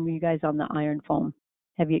speculation were you guys on the iron foam?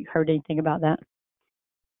 Have you heard anything about that?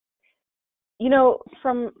 You know,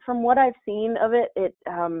 from what I've seen of it, it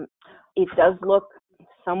does look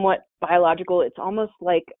somewhat biological. It's almost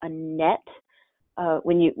like a net.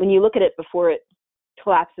 When you look at it before it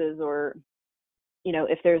collapses, or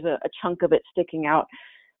if there's a chunk of it sticking out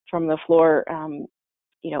from the floor,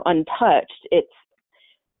 untouched, it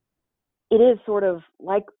is sort of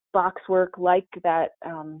like boxwork, like that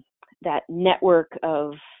network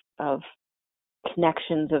of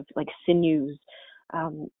connections of like sinews.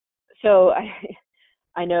 So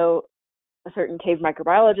I know a certain cave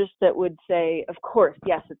microbiologist that would say, of course,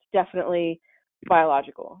 yes, it's definitely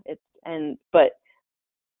biological. But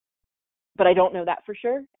I don't know that for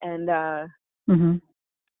sure. And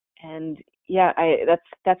and yeah,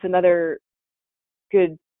 that's another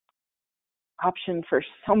good option for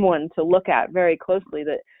someone to look at very closely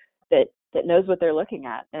that knows what they're looking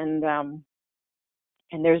at. And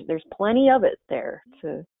there's plenty of it there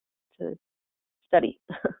to study.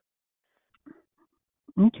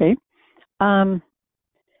 Okay.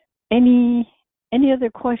 Any other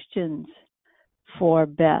questions for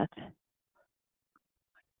Beth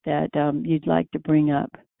that you'd like to bring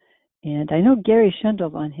up? And I know Gary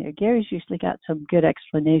Schindle's on here. Gary's usually got some good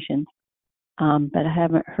explanations, but I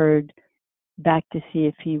haven't heard back to see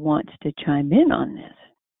if he wants to chime in on this.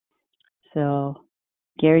 So,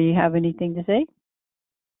 Gary, you have anything to say?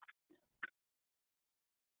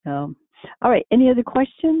 All right. Any other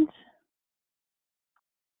questions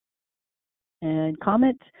and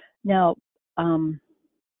comments? Now,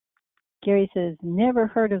 Gary says, never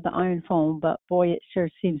heard of the iron foam, but boy, it sure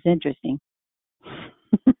seems interesting.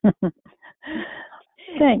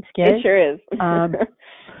 Thanks, Gary. It sure is.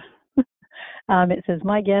 It says,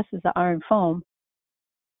 my guess is the iron foam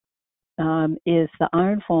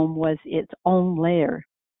was its own layer,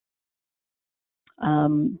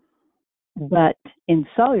 but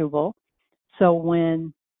insoluble, So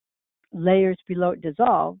when layers below it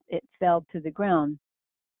dissolved, it fell to the ground.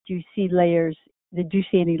 Do you see layers? Did you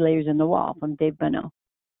see any layers in the wall from Dave Beno?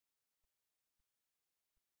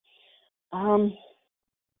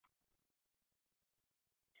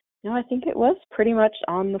 No, I think it was pretty much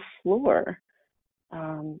on the floor.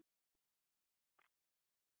 No,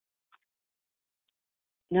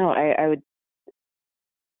 I would.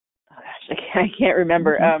 Oh gosh, I can't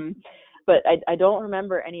remember. But I don't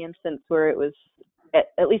remember any instance where it was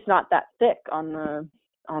at least not that thick on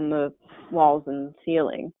the walls and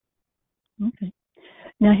ceiling. Okay.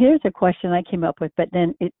 Now here's a question I came up with, but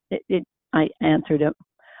then I answered it.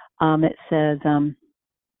 It says,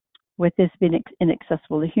 with this being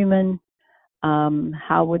inaccessible to human,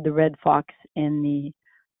 how would the red fox and the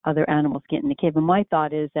other animals get in the cave? And my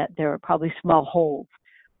thought is that there are probably small holes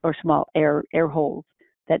or small air holes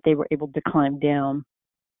that they were able to climb down.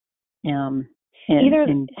 Either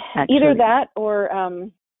that or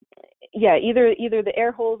either the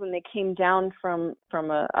air holes and they came down from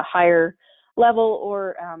a higher level,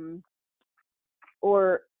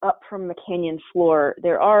 or up from the canyon floor.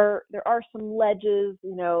 There are some ledges,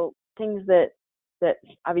 things that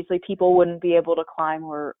obviously people wouldn't be able to climb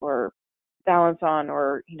or balance on,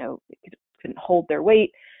 or couldn't hold their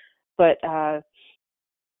weight, but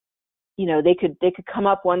they could come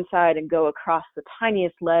up one side and go across the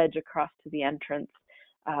tiniest ledge across to the entrance.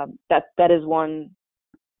 That is one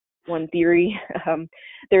theory.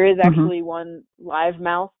 There is actually one live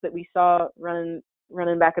mouse that we saw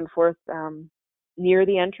running back and forth near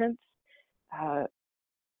the entrance.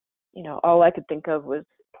 All I could think of was,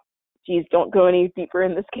 geez, don't go any deeper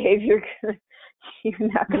in this cave. You're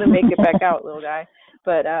not gonna make it back out, little guy.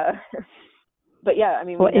 But yeah, I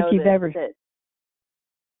mean, well, if you've ever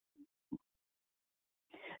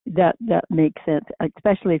that makes sense,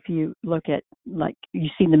 especially if you look at, like,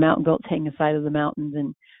 you've seen the mountain goats hang aside of the mountains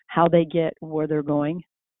and how they get where they're going.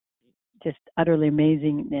 Just utterly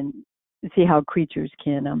amazing, and see how creatures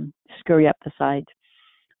can scurry up the sides.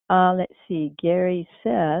 Let's see. Gary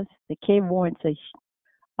says the cave warrants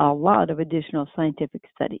a lot of additional scientific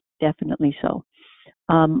study. Definitely so.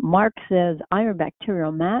 Mark says iron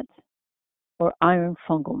bacterial mats or iron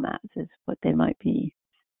fungal mats is what they might be.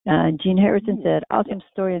 Gene Harrison said, awesome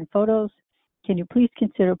story and photos. Can you please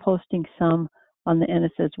consider posting some on the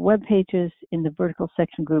NSS web pages in the vertical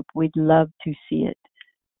section group? We'd love to see it.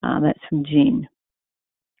 That's from Gene.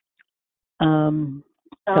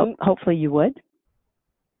 So hopefully you would.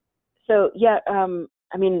 So yeah,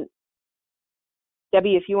 I mean,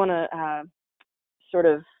 Debbie, if you want to sort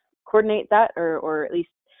of coordinate that, or at least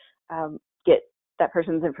get that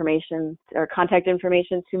person's information or contact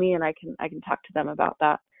information to me, and I can talk to them about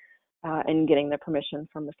that and getting the permission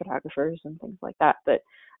from the photographers and things like that. But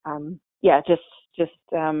yeah, just if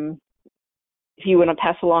you want to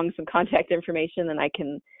pass along some contact information, then I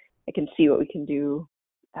can see what we can do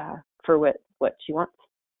for what she wants.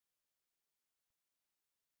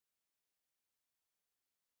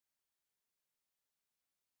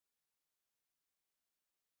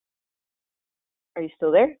 Are you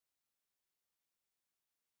still there?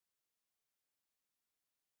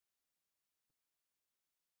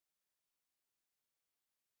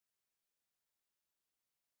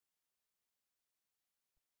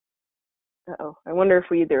 Uh-oh. I wonder if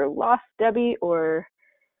we either lost Debbie or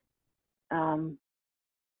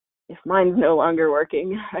if mine's no longer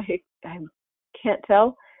working. I can't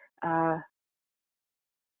tell.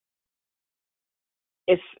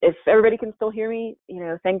 If everybody can still hear me,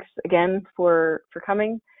 thanks again for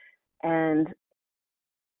coming, and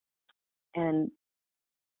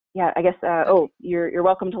yeah, I guess you're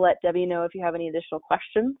welcome to let Debbie know if you have any additional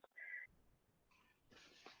questions.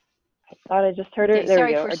 I thought I just heard her. Okay, there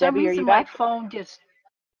sorry, we go. for some Debbie, reason my phone just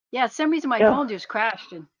phone just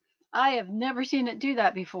crashed, and I have never seen it do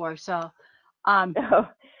that before. So I'm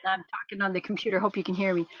talking on the computer. Hope you can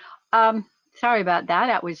hear me. Sorry about that.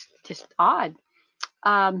 That was just odd.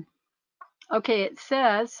 Okay, it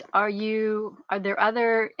says, are there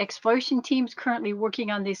other exploration teams currently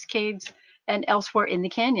working on these caves and elsewhere in the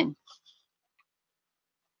canyon?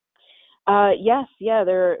 Yes, yeah,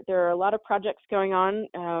 there are a lot of projects going on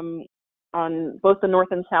both the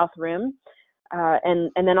north and south rim,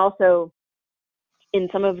 and then also in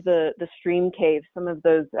some of the stream caves, some of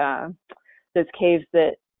those caves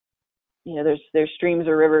that there's streams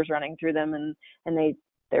or rivers running through them, and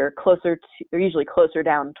they're usually closer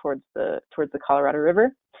down towards the Colorado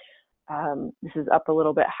River. This is up a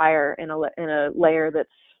little bit higher in a layer that's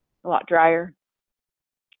a lot drier.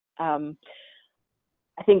 I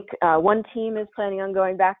think one team is planning on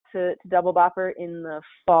going back to Double Bopper in the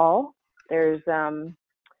fall. There's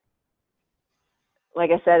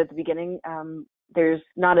like I said at the beginning, there's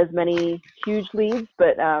not as many huge leads,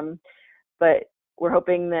 but we're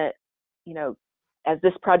hoping that, you know, as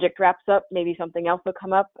this project wraps up, maybe something else will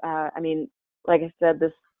come up. I mean, like I said,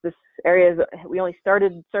 this area we only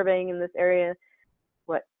started surveying in this area,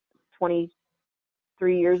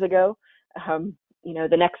 23 years ago. You know,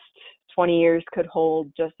 the next 20 years could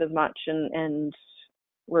hold just as much, and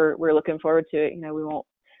we're looking forward to it. You know, we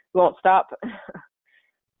won't stop.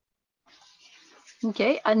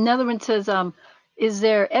 Okay, another one says, is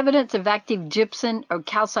there evidence of active gypsum or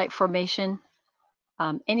calcite formation?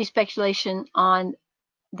 Any speculation on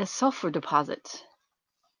the sulfur deposits?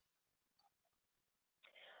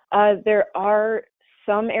 There are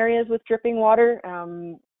some areas with dripping water.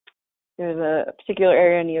 There's a particular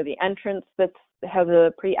area near the entrance that has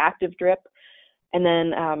a pretty active drip, and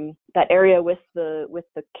then that area with the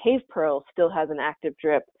cave pearl still has an active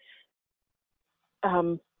drip.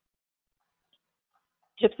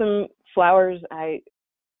 Gypsum flowers, I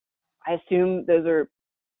assume those are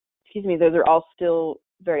all still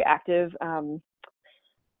very active.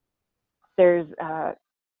 There's I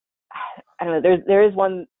don't know. There is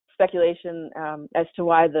one speculation as to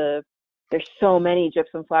why there's so many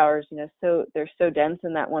gypsum flowers. You know, so they're so dense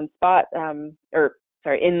in that one spot, or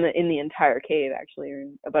sorry, in the entire cave actually, or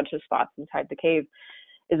in a bunch of spots inside the cave.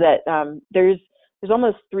 Is that there's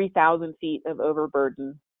almost 3,000 feet of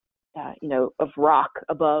overburden, you know, of rock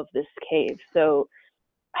above this cave. So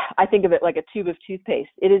I think of it like a tube of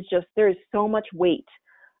toothpaste. It is just, there is so much weight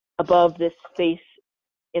above this space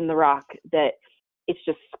in the rock that it's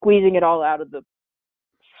just squeezing it all out of the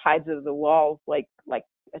sides of the walls like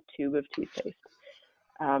a tube of toothpaste.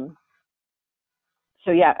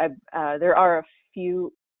 So yeah, there are a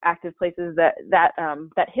few active places.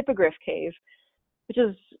 That hippogriff cave, which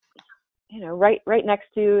is, you know, right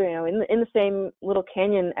next to, you know, in the same little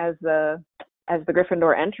canyon as the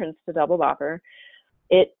Gryffindor entrance to Double Bopper.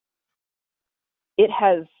 It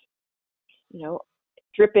has, you know,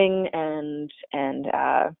 dripping and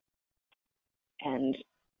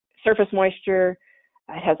surface moisture.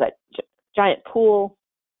 It has that giant pool.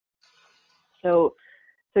 So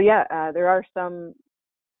yeah, there are some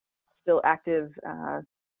still active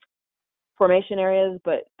formation areas,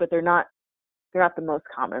 but they're not the most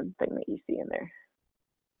common thing that you see in there.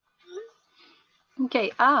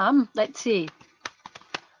 Okay, let's see.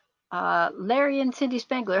 Larry and Cindy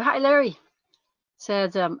Spangler. Hi, Larry.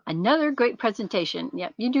 Says, another great presentation.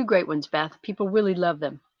 Yep, you do great ones, Beth. People really love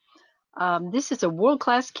them. This is a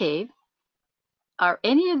world-class cave. Are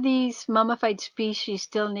any of these mummified species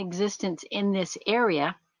still in existence in this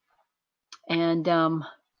area? And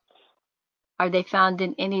are they found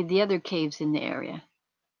in any of the other caves in the area?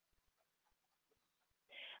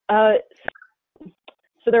 So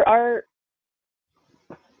there are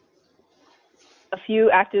a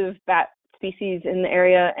few active bat species in the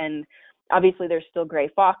area, and obviously there's still gray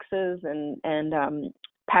foxes and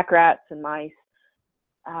pack rats and mice.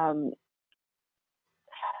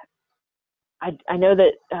 I know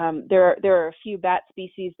that there are a few bat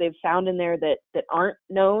species they've found in there that aren't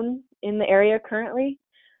known in the area currently.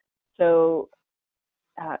 So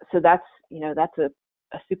that's, you know, that's a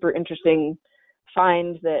super interesting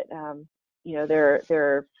find that you know, there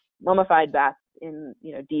are mummified bats in,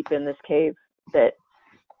 you know, deep in this cave that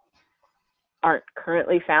aren't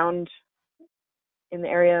currently found in the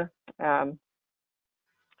area.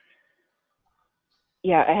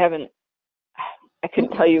 Yeah, I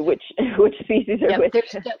couldn't tell you which species are which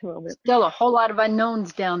at the moment. Still a whole lot of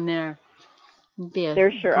unknowns down there. Be a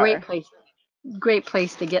there sure great are. Great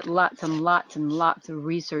place to get lots and lots and lots of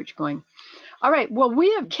research going. All right, well,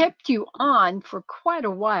 we have kept you on for quite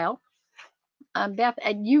a while, Beth,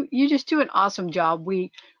 and you just do an awesome job.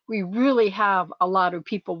 We really have a lot of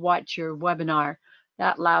people watch your webinar,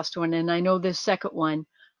 that last one, and I know this second one,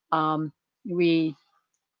 we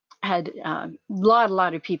had a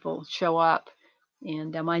lot of people show up,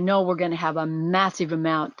 and I know we're going to have a massive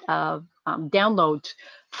amount of downloads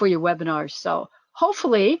for your webinars. So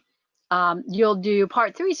hopefully you'll do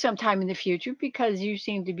part 3 sometime in the future, because you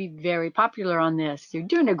seem to be very popular on this. You're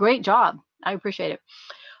doing a great job. I appreciate it.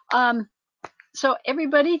 So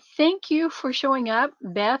everybody, thank you for showing up.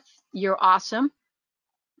 Beth, you're awesome.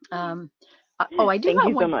 I do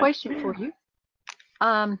have one question for you.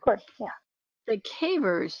 Of course, yeah. The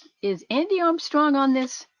cavers, is Andy Armstrong on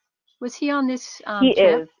this? Was he on this He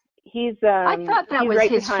trip? is. He's I thought that was right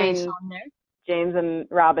his behind face on there. James and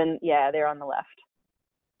Robin. Yeah, they're on the left.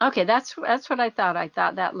 Okay, that's what I thought. I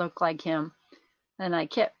thought that looked like him. And I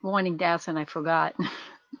kept wanting to ask and I forgot.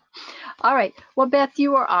 All right. Well, Beth,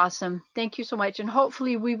 you are awesome. Thank you so much. And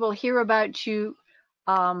hopefully we will hear about you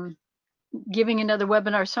giving another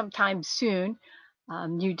webinar sometime soon.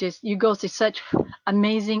 You go to such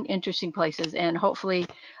amazing, interesting places, and hopefully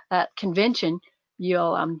at convention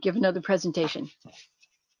you'll give another presentation.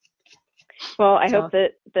 Well, I hope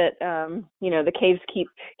that the caves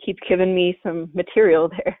keep giving me some material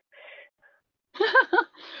there.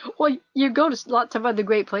 Well, you go to lots of other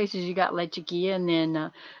great places. You got Lechikia, and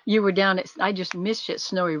then you were down at, I just missed you at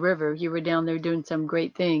Snowy River. You were down there doing some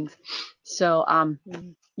great things. So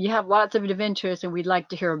you have lots of adventures, and we'd like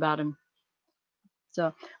to hear about them.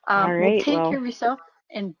 So All right, well, take care of yourself,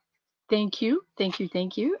 and thank you.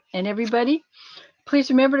 And everybody, please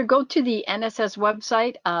remember to go to the NSS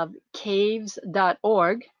website of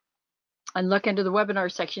caves.org and look into the webinar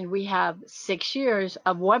section. We have 6 years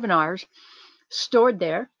of webinars stored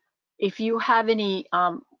there. If you have any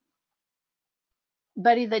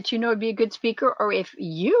buddy that you know would be a good speaker, or if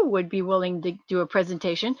you would be willing to do a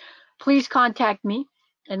presentation, please contact me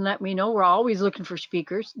and let me know. We're always looking for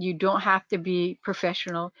speakers. You don't have to be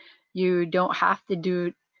professional. You don't have to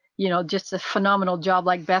do, just a phenomenal job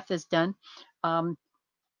like Beth has done.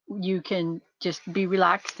 You can just be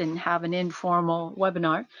relaxed and have an informal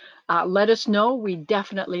webinar. Let us know. We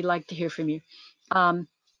definitely like to hear from you.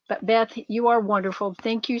 But Beth, you are wonderful.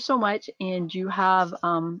 Thank you so much, and you have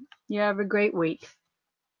a great week.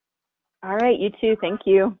 All right, you too. Thank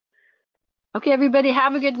you. Okay, everybody,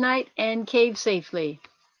 have a good night and cave safely.